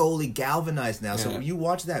 90s are totally galvanized now. Yeah. So when you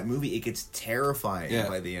watch that movie, it gets terrifying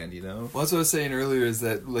by the end, Well, that's what I was saying earlier, is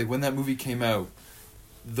that, like, when that movie came out,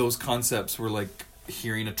 those concepts were like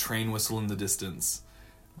hearing a train whistle in the distance.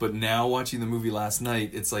 But now, watching the movie last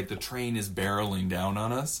night, it's like the train is barreling down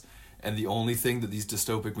on us, and the only thing that these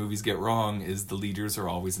dystopic movies get wrong is the leaders are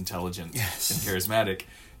always intelligent and charismatic,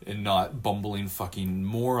 and not bumbling fucking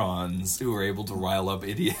morons who are able to rile up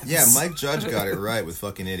idiots. Yeah, Mike Judge got it right with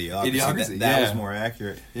fucking Idiocracy. That was more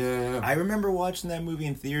accurate. Yeah. I remember watching that movie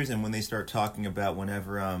in theaters, and when they start talking about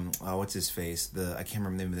whenever, what's his face? I can't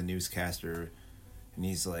remember the name of the newscaster. And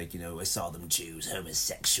he's like, I saw them Jews,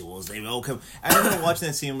 homosexuals, they all come. I remember watching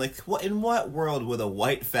that scene, I'm like, in what world would a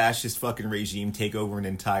white fascist fucking regime take over an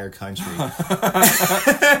entire country?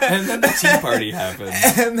 And then the Tea Party happened.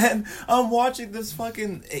 And then I'm watching this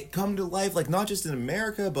fucking it come to life, like, not just in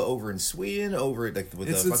America, but over in Sweden, with the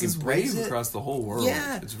fucking wave across the whole world.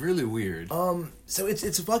 Yeah. It's really weird. So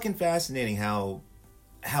it's fucking fascinating how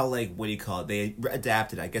like, what do you call it? They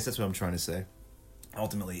adapted, I guess that's what I'm trying to say.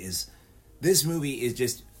 Ultimately, is... This movie is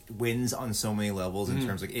just wins on so many levels in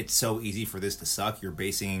terms of it's so easy for this to suck. You're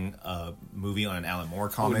basing a movie on an Alan Moore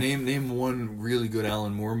comic. Name one really good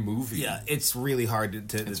Alan Moore movie. Yeah, it's really hard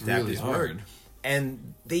to It's adapt really his hard. work.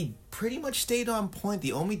 And they pretty much stayed on point.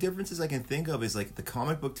 The only differences I can think of is like the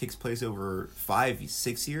comic book takes place over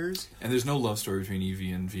 5-6 years. And there's no love story between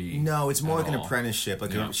Evie and V. No, it's more at like an all. apprenticeship.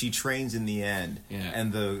 Like Yeah. she trains in the end. Yeah.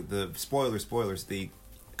 And the spoilers, the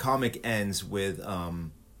comic ends with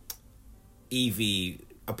Evie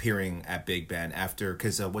appearing at Big Ben after,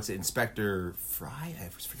 because what's it, Inspector Fry? I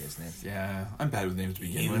forget his name. Yeah, I'm bad with names to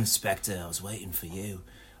begin You, with. Inspector, I was waiting for you.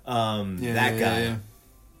 Yeah, That yeah, guy. yeah.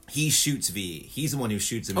 He shoots V. He's the one who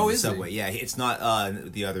shoots him in the is he? subway. Yeah, it's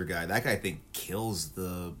not the other guy. That guy, I think, kills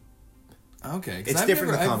the... Okay, 'cause It's I've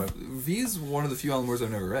different in the never- comic. V is one of the few Alan Moores I've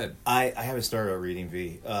never read. I haven't started out reading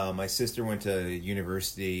V. My sister went to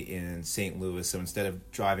university in St. Louis, so instead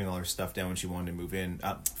of driving all her stuff down when she wanted to move in,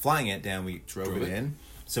 flying it down, we drove it in.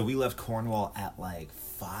 So we left Cornwall at like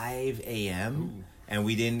 5 a.m., and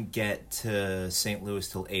we didn't get to St. Louis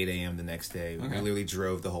till 8 a.m. the next day. We Okay. literally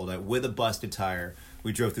drove the whole night with a busted tire.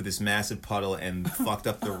 We drove through this massive puddle and fucked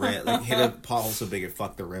up the rim. Like, hit a pothole so big it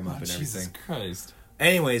fucked the rim up and Jesus everything. Christ.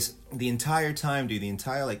 Anyways, the entire time, dude, the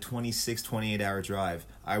entire like 26, 28 hour drive,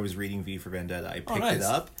 I was reading V for Vendetta. I picked it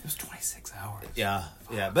up. It was 26 hours. Yeah,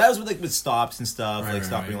 yeah. But that was with stops and stuff, Right, like right,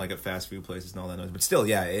 stopping right. like at fast food places and all that noise. But still,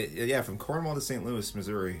 yeah, from Cornwall to St. Louis,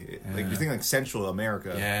 Missouri. Like you think like Central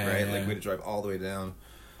America, Yeah, right? yeah. Like we had to drive all the way down.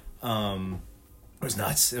 It was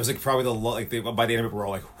nuts. It was like probably by the end of it, we're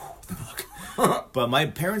all like, what the fuck? But my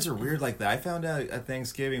parents are weird like that. I found out at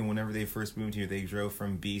Thanksgiving, whenever they first moved here, they drove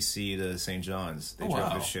from BC to St. John's. They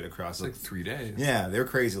drove this shit across. It's like 3 days. Yeah, they're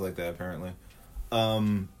crazy like that apparently.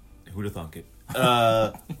 Who'd have thunk it?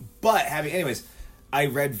 But anyways, I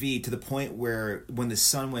read V to the point where when the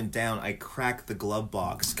sun went down, I cracked the glove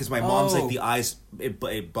box because my mom's like the eyes.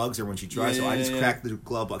 It bugs her when she drives, so I just cracked the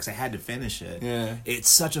glove box. I had to finish it. Yeah. It's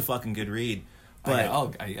such a fucking good read.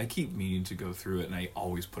 But I keep meaning to go through it, and I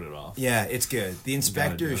always put it off. yeah, it's good. The do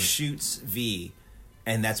inspector it. shoots V,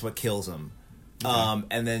 and that's what kills him.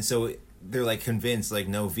 And then so they're like convinced, like,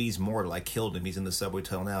 no, V's mortal. I killed him. He's in the subway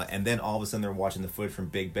tunnel now. And then all of a sudden they're watching the footage from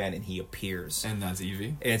Big Ben, and he appears. And that's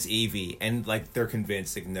Evie. And it's Evie, and like they're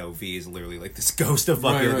convinced, like, no, V is literally like this ghost of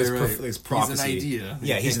fucking this prophecy. He's an idea.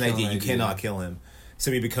 Yeah, he's an can't kill idea. an You idea. cannot kill him.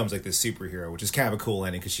 So he becomes like this superhero, which is kind of a cool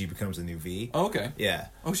ending because she becomes the new V. Oh, okay. Yeah,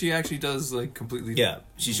 Oh, she actually does like completely. Yeah,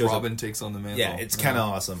 she shows Robin takes on the mantle. yeah, it's kind of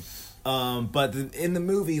awesome. But in the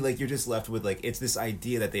movie, like, you're just left with like it's this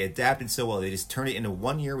idea that they adapted so well. They just turned it into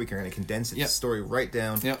 1 year. We can kind of condense the story right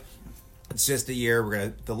down. Yep. It's just a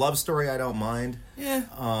year. The love story. I don't mind. Yeah.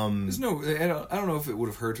 There's no. I don't know if it would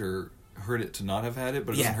have hurt it to not have had it,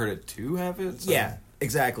 but it doesn't hurt it to have it. So. Yeah,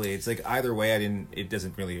 exactly. It's like either way, it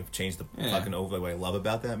doesn't really change the fucking overall what I love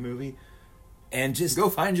about that movie. And just Go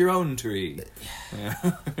find your own tree. Yeah.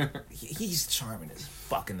 he's charming as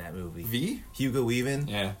fuck in that movie. V? Hugo Weaving.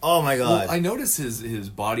 Yeah. Oh my god. Well, I noticed his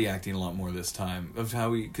body acting a lot more this time of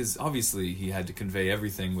how because obviously he had to convey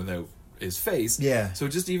everything without his face. Yeah. So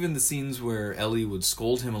just even the scenes where Ellie would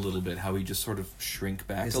scold him a little bit, how he just sort of shrink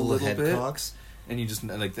back His a little little head bit. cocks. And he just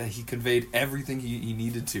like that he conveyed everything he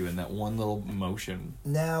needed to in that one little motion.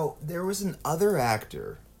 Now there was an other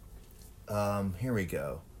actor. Here we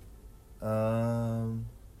go.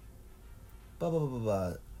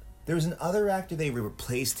 There was an other actor they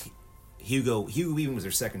replaced. Hugo Weaving was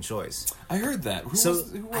their second choice. I heard that. Who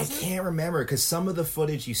I was it? can't remember because some of the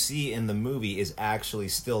footage you see in the movie is actually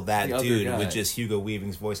still that The other dude guy. with just Hugo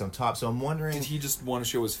Weaving's voice on top. So I'm wondering. Did he just want to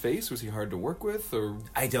show his face? Was he hard to work with, or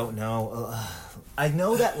I don't know. I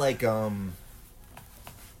know that like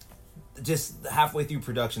just halfway through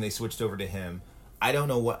production they switched over to him. I don't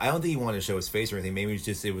know what. I don't think he wanted to show his face or anything. Maybe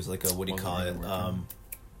it was like a what do you Wasn't call it? really working.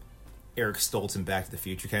 Eric Stoltz in Back to the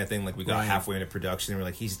Future kind of thing. Like we got Right. halfway into production and we're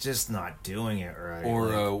like, he's just not doing it right. or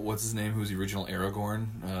Like, what's his name? Who's the original Aragorn?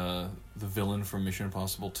 The villain from Mission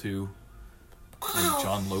Impossible 2, like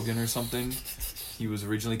John Logan or something. He was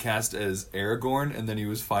originally cast as Aragorn, and then he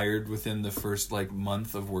was fired within the first like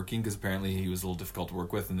month of working because apparently he was a little difficult to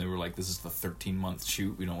work with, and they were like, "This is the 13-month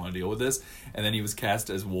shoot. We don't want to deal with this." And then he was cast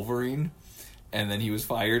as Wolverine. And then he was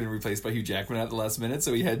fired and replaced by Hugh Jackman at the last minute,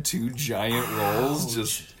 so he had 2 giant roles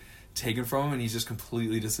just taken from him, and he's just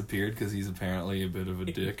completely disappeared because he's apparently a bit of a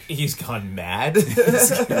dick. he's gone mad.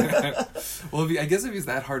 Well, I guess if he's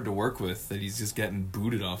that hard to work with, that he's just getting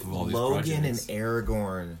booted off of all these Logan and projects.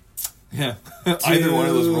 Aragorn. Yeah, either one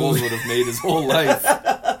of those roles would have made his whole life.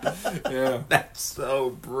 Yeah, That's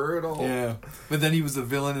so brutal. yeah. But then he was the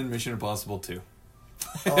villain in Mission Impossible 2.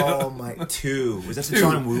 Oh my, 2. Was that the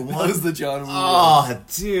John Woo one? That was the John Woo one. Oh,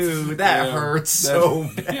 dude, that hurts so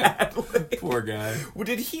badly. Poor guy. Well,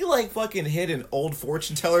 did he like fucking hit an old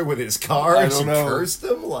fortune teller with his car I and don't she know. cursed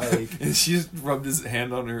him? Like, And she just rubbed his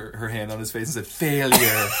hand on her hand on his face and said,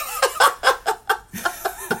 "Failure."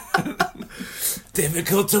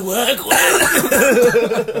 Difficult to work with.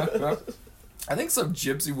 I think some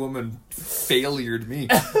gypsy woman failured me.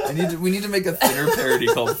 We need to make a thinner parody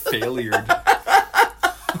called Failured.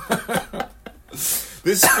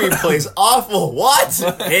 this screenplay's awful. What?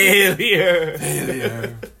 Failure.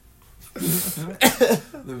 Failure.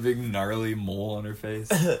 The big gnarly mole on her face.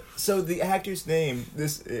 So the actor's name,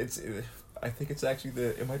 I think it's actually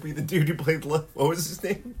it might be the dude who played what was his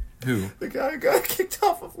name? Who? The guy who got kicked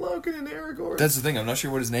off of Logan and Aragorn. That's the thing. I'm not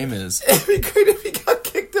sure what his name is. It'd be great if he got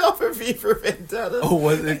kicked off of V for Vendetta. Oh,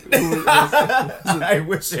 was it? I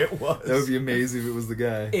wish it was. That would be amazing if it was the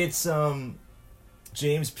guy. It's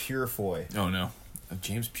James Purefoy. Oh no,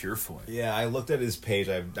 James Purefoy. Yeah, I looked at his page.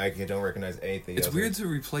 I don't recognize anything. It's weird to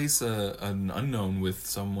replace an unknown with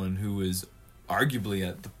someone who is arguably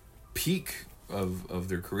at the peak of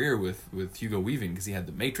their career with Hugo Weaving, because he had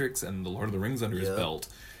The Matrix and The Lord of the Rings under his belt.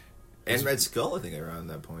 And Red Skull, I think, around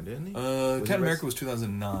that point, didn't he? Captain America was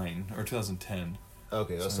 2009 or 2010.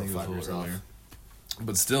 Okay, that's So I still think it was 5 a years little off. earlier.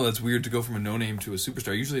 But still, it's weird to go from a no-name to a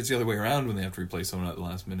superstar. Usually it's the other way around when they have to replace someone at the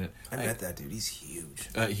last minute. I met that dude. He's huge.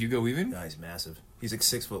 Hugo Weaving? Yeah, he's massive. He's like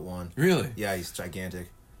 6'1". Really? Yeah, he's gigantic.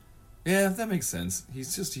 Yeah, that makes sense. He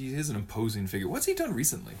is an imposing figure. What's he done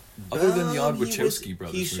recently? Other than the odd Wachowski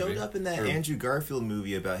brothers He showed movie? up in that Andrew Garfield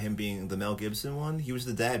movie about him being the Mel Gibson one. He was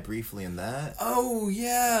the dad briefly in that. Oh,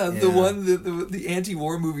 yeah. Yeah. The one, the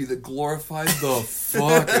anti-war movie that glorified the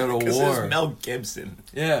fuck out of Because war. it was Mel Gibson.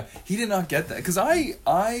 Yeah, he did not get that. Because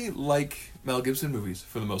I like Mel Gibson movies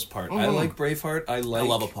for the most part. I like Braveheart. I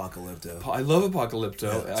love Apocalypto. I love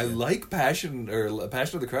Apocalypto. Yeah, I too. like Passion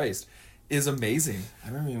of the Christ. Is amazing. I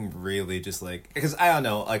remember him really just like, because I don't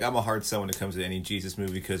know, like I'm a hard sell when it comes to any Jesus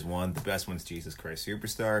movie, because one, the best one's Jesus Christ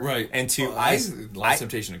Superstar, Right. And two, Last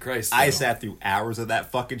Temptation of Christ. I though. sat through hours of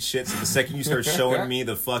that fucking shit. So the second you start showing me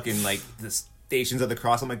the fucking like the Stations of the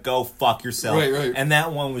Cross, I'm like, go fuck yourself. Right. And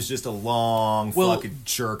that one was just a long Well- fucking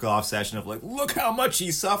jerk off session of like, look how much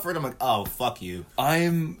he suffered. I'm like, oh fuck you. I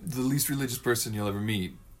am the least religious person you'll ever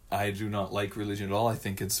meet. I do not like religion at all. I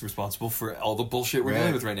think it's responsible for all the bullshit we're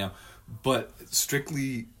dealing with right now. But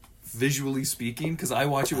strictly visually speaking, because I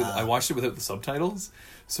watched it without the subtitles,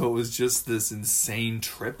 so it was just this insane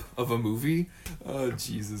trip of a movie. Oh,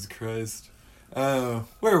 Jesus Christ.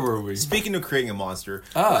 Where were we? Speaking of creating a monster,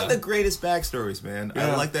 one of the greatest backstories, man. I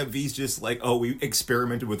Yeah. like that V's just like, oh, we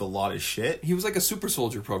experimented with a lot of shit. He was like a super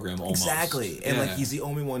soldier program almost. Exactly. And Yeah. like he's the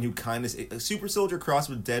only one who kind of a super soldier crossed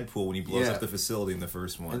with Deadpool when he blows Yeah. up the facility in the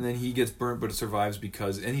first one. And then he gets burnt but survives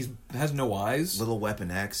and he has no eyes. Little Weapon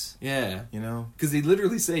X, Yeah. you know? Because they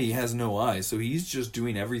literally say he has no eyes, so he's just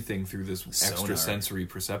doing everything through this Sonar. extra sensory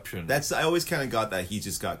perception. I always kind of got that he's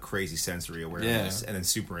just got crazy sensory awareness Yeah. and then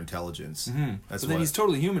super intelligence. That's But then he's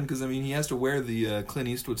totally human, because I mean he has to wear the Clint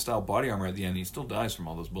Eastwood style body armor at the end. He still dies from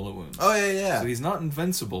all those bullet wounds. Oh yeah. So he's not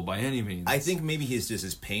invincible by any means. I think maybe his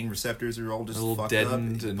pain receptors are all just a little fucked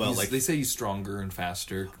deadened, up. and But like, they say he's stronger and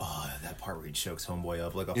faster. oh, that part where he chokes Homeboy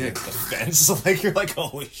up like Yeah. against the fence, like you're like,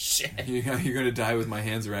 holy shit. You're gonna die with my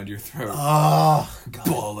hands around your throat. Oh, God.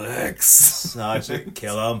 Bollocks! Such a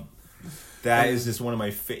kill him. That is just one of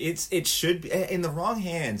my it should be in the wrong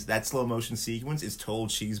hands. That slow motion sequence is total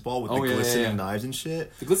cheeseball with the glistening knives and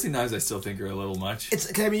shit. The glistening knives I still think are a little much.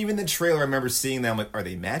 It's I mean even the trailer I remember seeing them like, are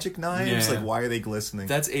they magic knives? Yeah. Like why are they glistening?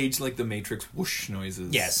 That's aged like the Matrix whoosh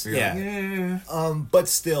noises. Yes, You're yeah. like, But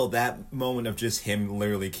still, that moment of just him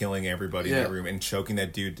literally killing everybody in Yeah. that room and choking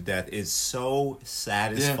that dude to death is so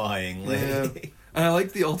satisfying. Like, Yeah. And I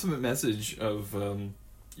like the ultimate message of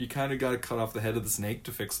you kind of got to cut off the head of the snake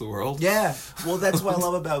to fix the world. yeah. Well, that's what I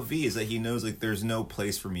love about V is that he knows like there's no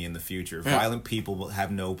place for me in the future. Yeah. Violent people will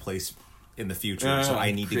have no place in the future, so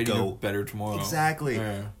I need to creating go a better tomorrow. Exactly.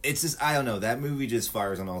 Yeah. It's just I don't know. That movie just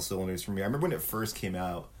fires on all cylinders for me. I remember when it first came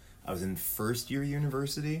out. I was in first year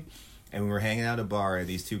university, and we were hanging out at a bar, and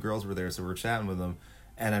these two girls were there, so we were chatting with them.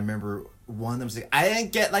 And I remember one of them was like, I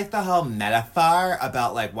didn't get like the whole metaphor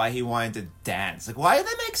about like why he wanted to dance. Like, why did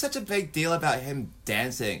they make such a big deal about him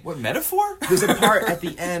dancing? What metaphor? There's a part at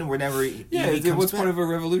the end whenever he Yeah, comes what's back. point of a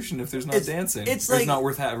revolution if there's not It's- dancing? it's Or like- not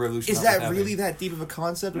worth a revolution. Is not worth that having. really that deep of a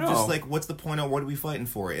concept? Of No. just like, what's the point of what are we fighting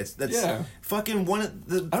for? That's Yeah. fucking one of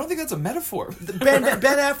the I don't think that's a metaphor. Ben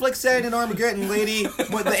Affleck said in Armageddon, lady,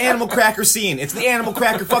 what the animal cracker scene. It's the animal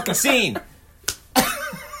cracker fucking scene.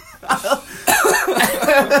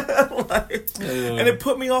 Like, And it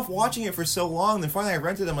put me off watching it for so long. Then finally I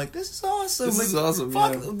rented it. I'm like, this is awesome. This is awesome,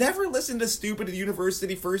 Fuck, yeah. never listen to stupid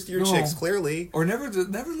university first year chicks, clearly. Or never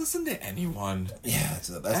listen to anyone. Yeah, that's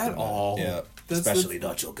At all. Yeah. That's Especially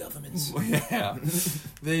not your governments. Yeah.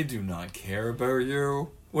 They do not care about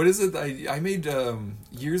you. What is it? I made,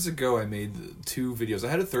 years ago, I made 2 videos. I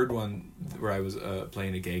had a third one where I was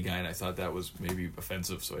playing a gay guy, and I thought that was maybe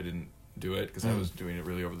offensive, so I didn't do it, because I was doing it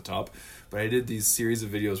really over the top. But I did these series of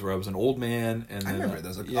videos where I was an old man, and then, I remember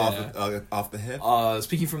those, off the hip.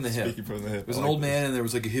 Speaking from the hip. Speaking from the hip. It was an old man, and there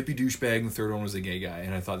was like a hippie douchebag, and the third one was a gay guy.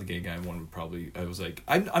 And I thought the gay guy one would probably... I was like,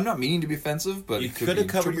 I'm not meaning to be offensive, but You it could could have be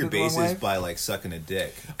could your interpreted the wrong bases way. by like sucking a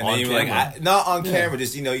dick. And On then you were like, camera. not on camera,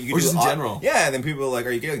 just you could Or do just in general. Yeah, and then people are like,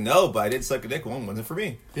 "Are you gay?" Like, no, but I did suck a dick. One wasn't for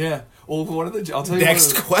me. Yeah. Well, one of the... I'll tell you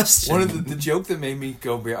Next one of the, question. One of the joke that made me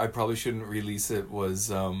go, I probably shouldn't release it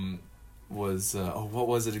was what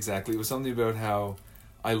was it exactly? It was something about how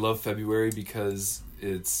I love February because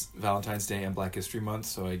it's Valentine's Day and Black History Month,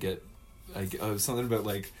 so I get something about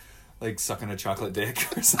like sucking a chocolate dick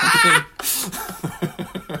or something.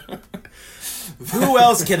 Who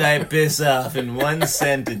else can I piss off in one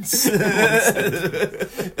sentence?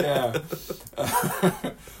 Yeah.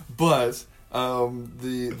 But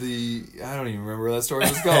the I don't even remember where that story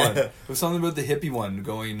was going. It was something about the hippie one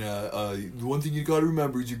going, the one thing you gotta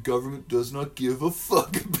remember is your government does not give a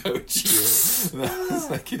fuck about you. And that was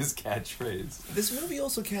like his catchphrase. This movie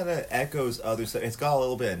also kind of echoes other stuff. It's got a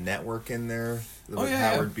little bit of Network in there with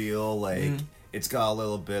Howard Beale. Like, it's got a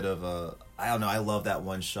little bit of a... I don't know, I love that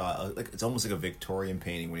one shot. Like, it's almost like a Victorian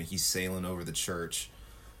painting when he's sailing over the church.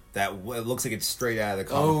 It looks like it's straight out of the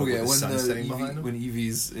comic book with the sun setting behind him. When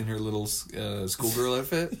Evie's in her little schoolgirl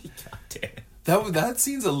outfit. God damn. That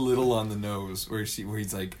scene's a little on the nose, where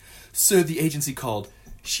he's like, "Sir, the agency called.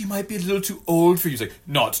 She might be a little too old for you." He's like,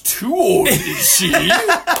 "Not too old, is she?"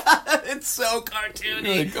 It's so cartoony.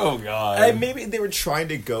 You're like, oh god. Maybe they were trying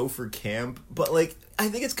to go for camp, but like I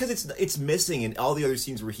think it's because it's missing in all the other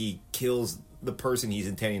scenes where he kills the person he's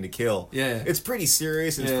intending to kill. Yeah. It's pretty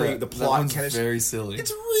serious. And Yeah, it's pretty. The that plot one's kind of very silly.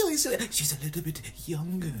 It's really silly. She's a little bit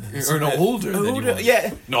younger, Or no, older than you want.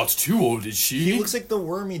 Yeah. Not too old, is she? He looks like the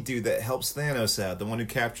wormy dude that helps Thanos out, the one who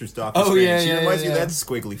captures Doctor Oh, Strange. yeah, He yeah, reminds yeah. me of that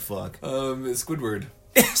squiggly fuck. Squidward.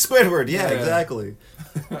 Squidward, yeah, Yeah. exactly.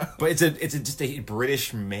 But it's just a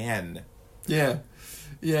British man. Yeah.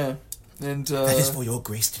 Yeah. And That is for your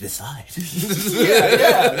grace to decide.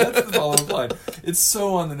 yeah, that's the follow-up line. It's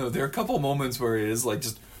so on the note. There are a couple moments where it is like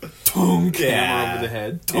just tunk, hammer over the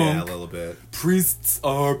head. Tunk. Yeah, a little bit. Priests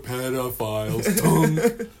are pedophiles.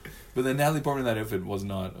 Tunk. But then Natalie Portman in that outfit was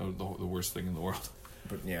not the worst thing in the world.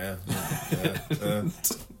 But yeah.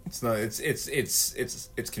 It's not.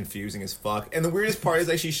 It's confusing as fuck. And the weirdest part is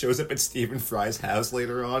like she shows up at Stephen Fry's house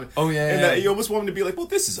later on. Oh, yeah, and yeah. that you almost want him to be like, well,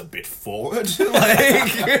 this is a bit forward.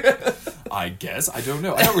 Like, I guess. I don't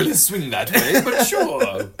know. I don't really swing that way, but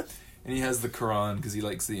sure. And he has the Quran because he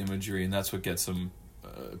likes the imagery, and that's what gets him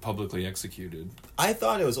publicly executed. I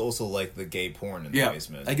thought it was also like the gay porn in the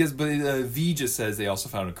basement. I guess, but V just says they also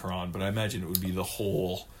found a Quran, but I imagine it would be the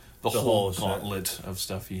whole gauntlet of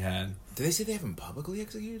stuff he had. Did they say they have him publicly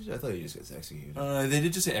executed? I thought he just gets executed. They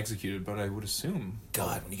did just say executed, but I would assume.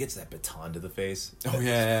 God, when he gets that baton to the face. Oh,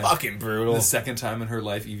 yeah. Fucking brutal. The second time in her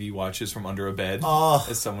life, Evie watches from under a bed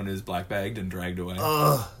as someone is black-bagged and dragged away.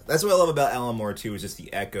 That's what I love about Alan Moore, too, is just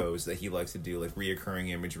the echoes that he likes to do, like reoccurring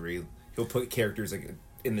imagery. He'll put characters like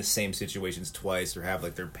in the same situations twice or have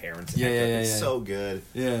like their parents. It's so good.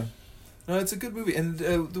 Yeah. No, it's a good movie. And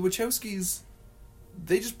the Wachowskis...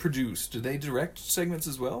 They just produced. Did they direct segments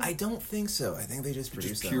as well? I don't think so. I think they just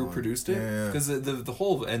produced produced it? Yeah. Because the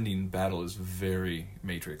whole ending battle is very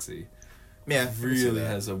Matrixy. Yeah. It really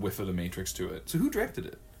has a whiff of the Matrix to it. So who directed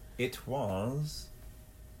it? It was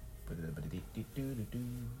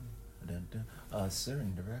a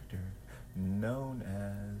certain director known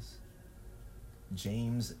as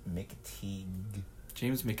James McTeague.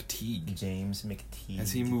 James McTeague. James McTeague.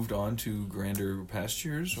 Has he moved on to grander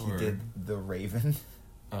pastures? Or? He did The Raven.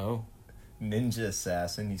 Oh. Ninja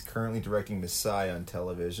Assassin. He's currently directing Messiah on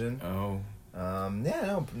television. Oh. Yeah,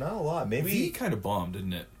 no, not a lot. Maybe he kind of bombed,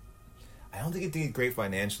 didn't it? I don't think it did great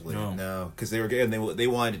financially. No. No, because they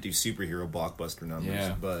wanted to do superhero blockbuster numbers.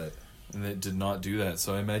 Yeah. But And it did not do that.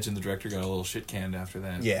 So I imagine the director got a little shit canned after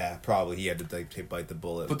that. yeah, probably he had to like bite the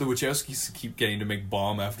bullet. But the Wachowskis keep getting to make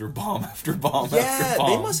bomb after bomb after bomb yeah, after bomb.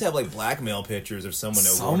 they must have like blackmail pictures of someone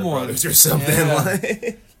at Warner Someone. Brothers or something. Yeah.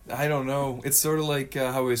 Like. I don't know. It's sort of like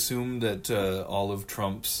how I assume that all of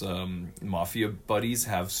Trump's mafia buddies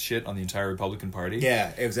have shit on the entire Republican Party.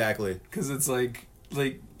 Yeah, exactly. Because it's like,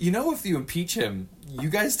 like, if you impeach him, you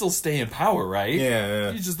guys still stay in power, right?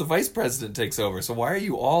 Yeah. Just the vice president takes over. So why are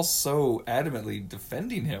you all so adamantly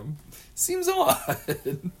defending him? Seems odd. I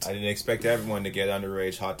didn't expect everyone to get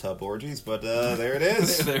underage hot tub orgies, but there it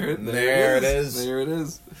is. there it is. There it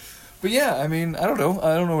is. But yeah, I mean, I don't know.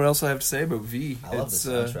 I don't know what else I have to say about V. I love the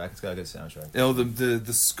soundtrack. It's got a good soundtrack.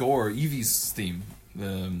 The score, Eevee's theme,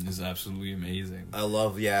 is absolutely amazing. I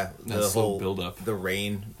love, the whole build up. The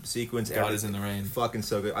rain sequence. God is in the rain. Fucking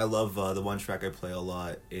so good. I love the one track I play a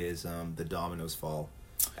lot is the Dominoes Fall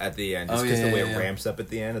at the end. Just because the way it ramps up at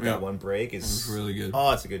the end of that one break is really good.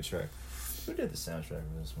 Oh, it's a good track. Who did the soundtrack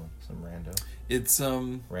for this one? Some rando. It's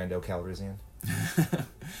Rando Calrissian.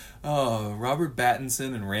 Oh, Robert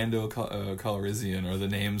Pattinson and Rando Calrissian are the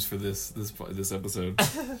names for this episode.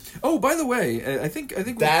 Oh, by the way, I think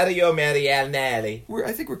Dario Marianelli.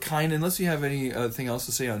 I think we're kind. Unless you have anything else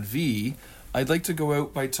to say on V, I'd like to go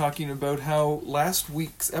out by talking about how last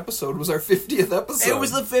week's episode was our 50th episode. It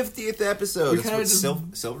was the 50th episode. We kind of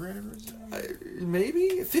silver anniversary.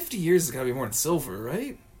 Maybe 50 years has got to be more than silver,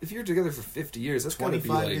 right? If you're together for 50 years, that's got to be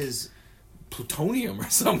like plutonium or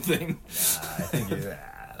something. I think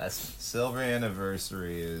that's silver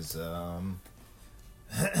anniversary is 15th.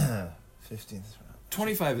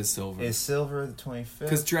 25 is silver. Is silver the 25th?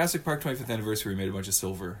 Because Jurassic Park 25th anniversary made a bunch of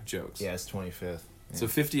silver jokes. Yeah, it's 25th. Yeah. So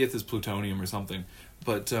 50th is plutonium or something.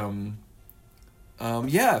 But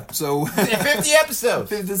yeah, so 50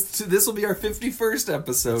 episodes. This will be our 51st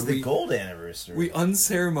episode. It's the gold anniversary. We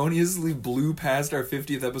unceremoniously blew past our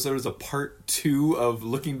 50th episode as a part 2 of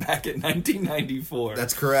looking back at 1994.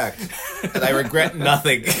 That's correct. And I regret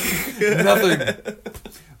nothing. Nothing.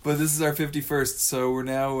 But this is our 51st, so we're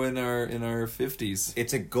now in our 50s.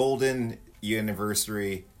 It's a golden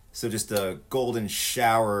anniversary. So just a golden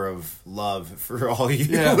shower of love for all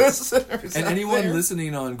you listeners. And anyone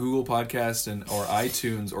listening on Google Podcast or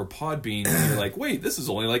iTunes or Podbean, and you're like, wait, this is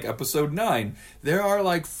only like episode 9. There are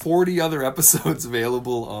like 40 other episodes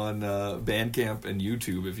available on Bandcamp and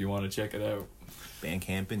YouTube if you want to check it out.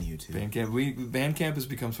 Bandcamp and YouTube. Bandcamp has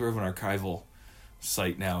become sort of an archival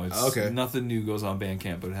site now. It's nothing new goes on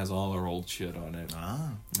Bandcamp, but it has all our old shit on it.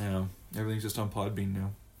 Yeah, everything's just on Podbean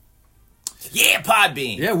now. Yeah,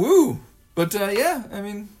 Podbean. Yeah, woo. But yeah, I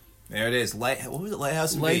mean, there it is. What was it?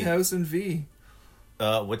 Lighthouse and Lighthouse and V.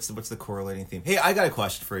 What's the correlating theme? Hey, I got a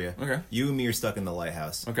question for you. Okay. You and me are stuck in the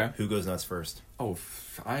lighthouse. Okay. Who goes nuts first? Oh,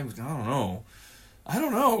 I don't know. I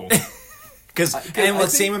don't know. Because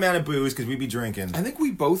same amount of booze because we'd be drinking. I think we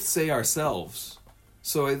both say ourselves.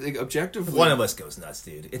 So I think objectively, one of us goes nuts,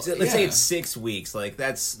 dude. Let's say it's 6 weeks. Like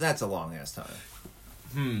that's a long ass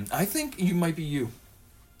time. I think you might be you.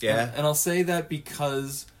 Yeah. And I'll say that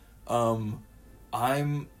because I'm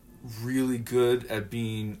really good at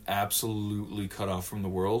being absolutely cut off from the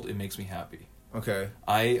world. It makes me happy. Okay.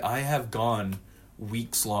 I have gone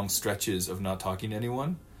weeks-long stretches of not talking to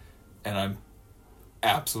anyone, and I'm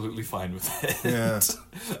absolutely fine with it. Yeah.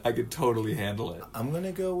 I could totally handle it. I'm going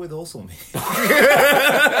to go with Olsolme.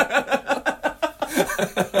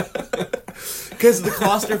 Because the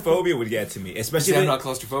claustrophobia would get to me, especially. I'm not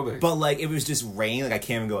claustrophobic, but like it was just rain, like I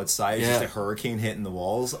can't even go outside. It's just a hurricane hitting the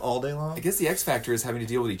walls all day long. I guess the X factor is having to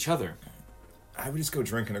deal with each other. I would just go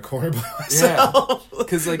drink in a corner by myself. Yeah,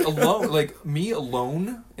 because like me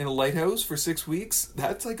alone in a lighthouse for 6 weeks,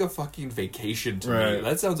 that's like a fucking vacation to me.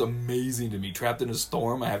 That sounds amazing to me. Trapped in a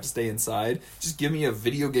storm, I have to stay inside. Just give me a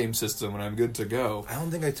video game system and I'm good to go. I don't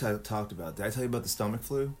think I talked about. Did I tell you about the stomach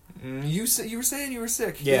flu? You were saying you were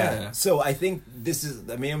sick. Yeah. So I think this is.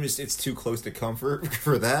 I mean, it's too close to comfort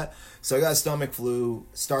for that. So I got stomach flu.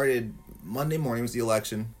 Started Monday morning was the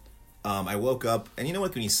election. I woke up, and you know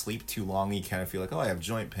what? When you sleep too long, you kind of feel like, oh, I have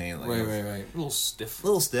joint pain. Like, right. A little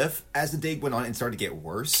stiff. As the day went on, it started to get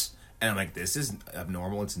worse. And I'm like, this is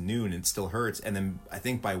abnormal. It's noon. It still hurts. And then I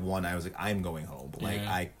think by 1, I was like, I'm going home. Like,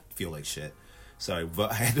 I feel like shit. So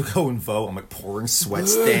I had to go and vote. I'm like pouring sweat,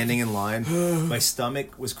 standing in line. My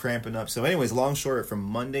stomach was cramping up. So anyways, long short, from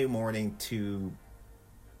Monday morning to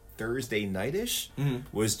Thursday night-ish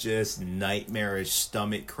was just nightmarish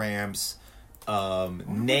stomach cramps. What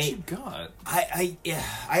you got? I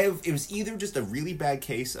have. It was either just a really bad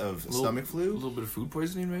case of stomach flu, a little bit of food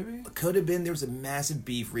poisoning, maybe. Could have been there was a massive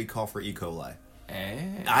beef recall for E. coli.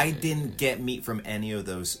 Hey. I didn't get meat from any of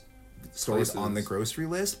those stores on the grocery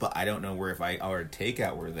list, but I don't know if I ordered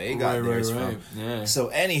takeout where they got theirs from. Yeah. So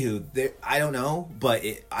anywho, I don't know, but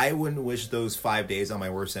I wouldn't wish those 5 days on my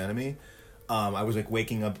worst enemy. I was like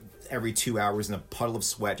waking up every 2 hours in a puddle of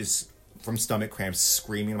sweat, just from stomach cramps,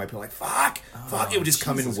 screaming in my pillow like fuck. It would just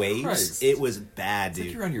come in Jesus waves. Christ. It was bad, dude.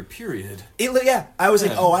 Like you're on your period. I was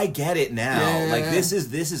like, Yeah. oh, I get it now. Yeah. Like this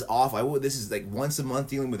is awful. This is like once a month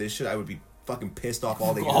dealing with this shit. I would be fucking pissed off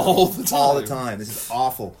all the All the time. all the time. This is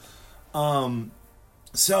awful. And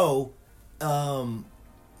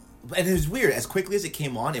it was weird. As quickly as it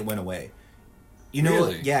came on, it went away. You know,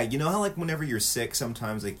 Really? yeah. You know how like whenever you're sick,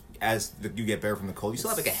 sometimes like you get better from the cold, you still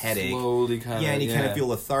have like a headache. Slowly kind of. Yeah, and you kind of feel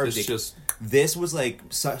lethargic. It's just This was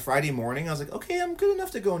like Friday morning. I was like, okay, I'm good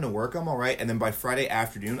enough to go into work. I'm all right. And then by Friday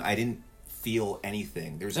afternoon, I didn't feel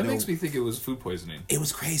anything. that makes me think it was food poisoning. It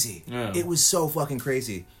was crazy. Yeah. It was so fucking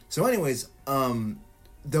crazy. So, anyways,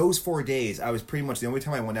 those 4 days, I was pretty much the only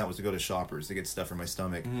time I went out was to go to Shoppers to get stuff for my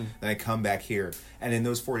stomach. Then I come back here, and in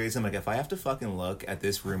those 4 days, I'm like, if I have to fucking look at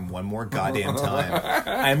this room one more goddamn time,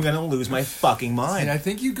 I'm gonna lose my fucking mind. And I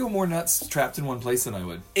think you'd go more nuts trapped in one place than I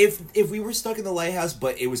would. If we were stuck in the lighthouse,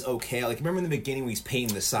 but it was okay, like remember in the beginning we was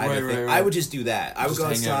painting the side of the thing, Right. I would just do that. I would Just go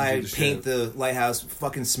hang out and do outside, the paint shit. the lighthouse,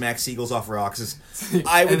 fucking smack seagulls off rocks.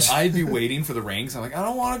 I'd be waiting for the rain because I'm like, I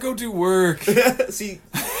don't want to go do work. See,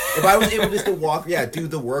 if I was able just to walk, do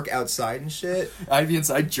the work outside and shit. I'd be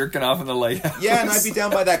inside jerking off in the lighthouse. Yeah, and I'd be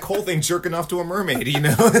down by that coal thing jerking off to a mermaid, you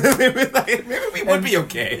know? maybe we would be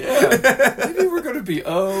okay. Yeah, maybe we're gonna be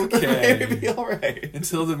okay. Maybe be alright.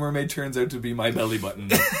 Until the mermaid turns out to be my belly button.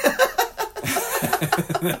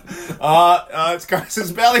 It's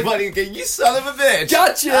Carson's belly button again. You son of a bitch.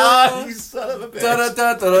 Gotcha! You son of a bitch. Da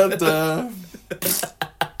da da da da.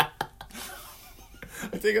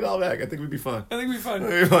 I take it all back. I think we'd be fun. I think we'd be fun.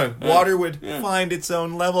 It'd be fun. Water would find its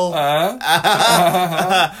own level. Okay,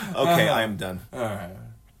 I'm done. All right.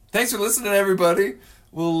 Thanks for listening, everybody.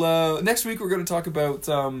 We'll next week we're going to talk about it's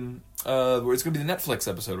going to be the Netflix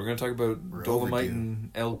episode. We're going to talk about Dolomite overdue. and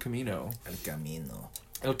El Camino.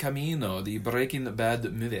 El Camino, the Breaking Bad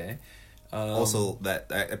movie. Also,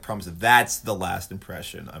 I promise that's the last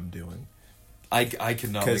impression I'm doing. I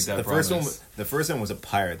cannot make Because that the promise. first one was a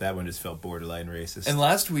pirate. That one just felt borderline racist. And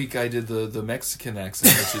last week I did the Mexican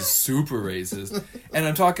accent, which is super racist. And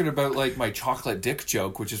I'm talking about like my chocolate dick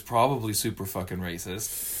joke, which is probably super fucking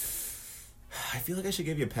racist. I feel like I should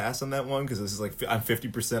give you a pass on that one because this is like I'm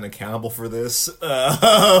 50% accountable for this. But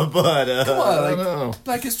Come on, I like don't know.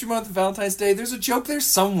 Black History Month, Valentine's Day. There's a joke there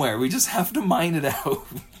somewhere. We just have to mine it out.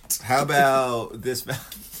 How about this?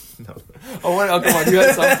 No. Oh, come on! You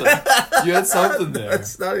had something. You had something there.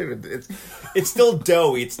 It's not even. It's still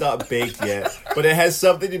doughy. It's not baked yet, but it has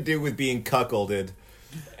something to do with being cuckolded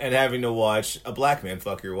and having to watch a black man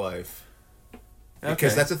fuck your wife. Because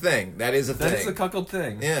Okay. that's a thing. That is a thing. That is a cuckold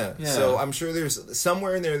thing. Yeah. So I'm sure there's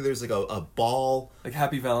somewhere in there. There's like a ball. like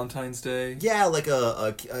Happy Valentine's Day. Yeah, like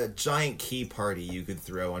a giant key party you could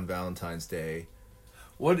throw on Valentine's Day.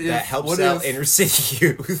 What if That helps what out if, inner city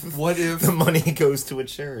youth. What if The money goes to a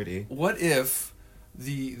charity. What if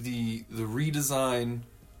the redesign,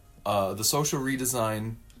 the social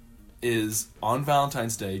redesign, is on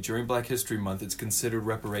Valentine's Day during Black History Month? It's considered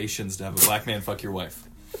reparations to have a black man fuck your wife.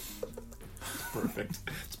 Perfect.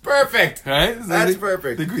 It's perfect. Right? That's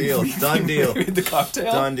perfect. Deal. Done deal. The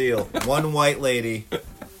cocktail. Done deal. One white lady.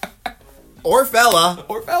 Or fella.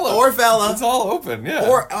 Or fella. Or fella. It's all open. Yeah.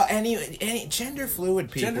 Or any gender fluid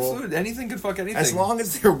people. gender fluid. Anything could fuck anything. As long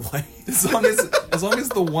as they're white. as long as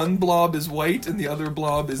the one blob is white and the other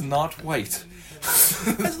blob is not white.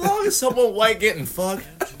 As long as someone white getting fucked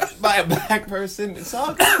by a black person, it's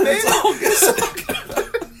all good, baby. It's all good.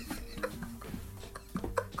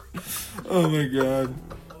 Oh my god.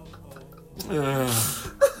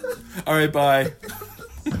 All right, bye.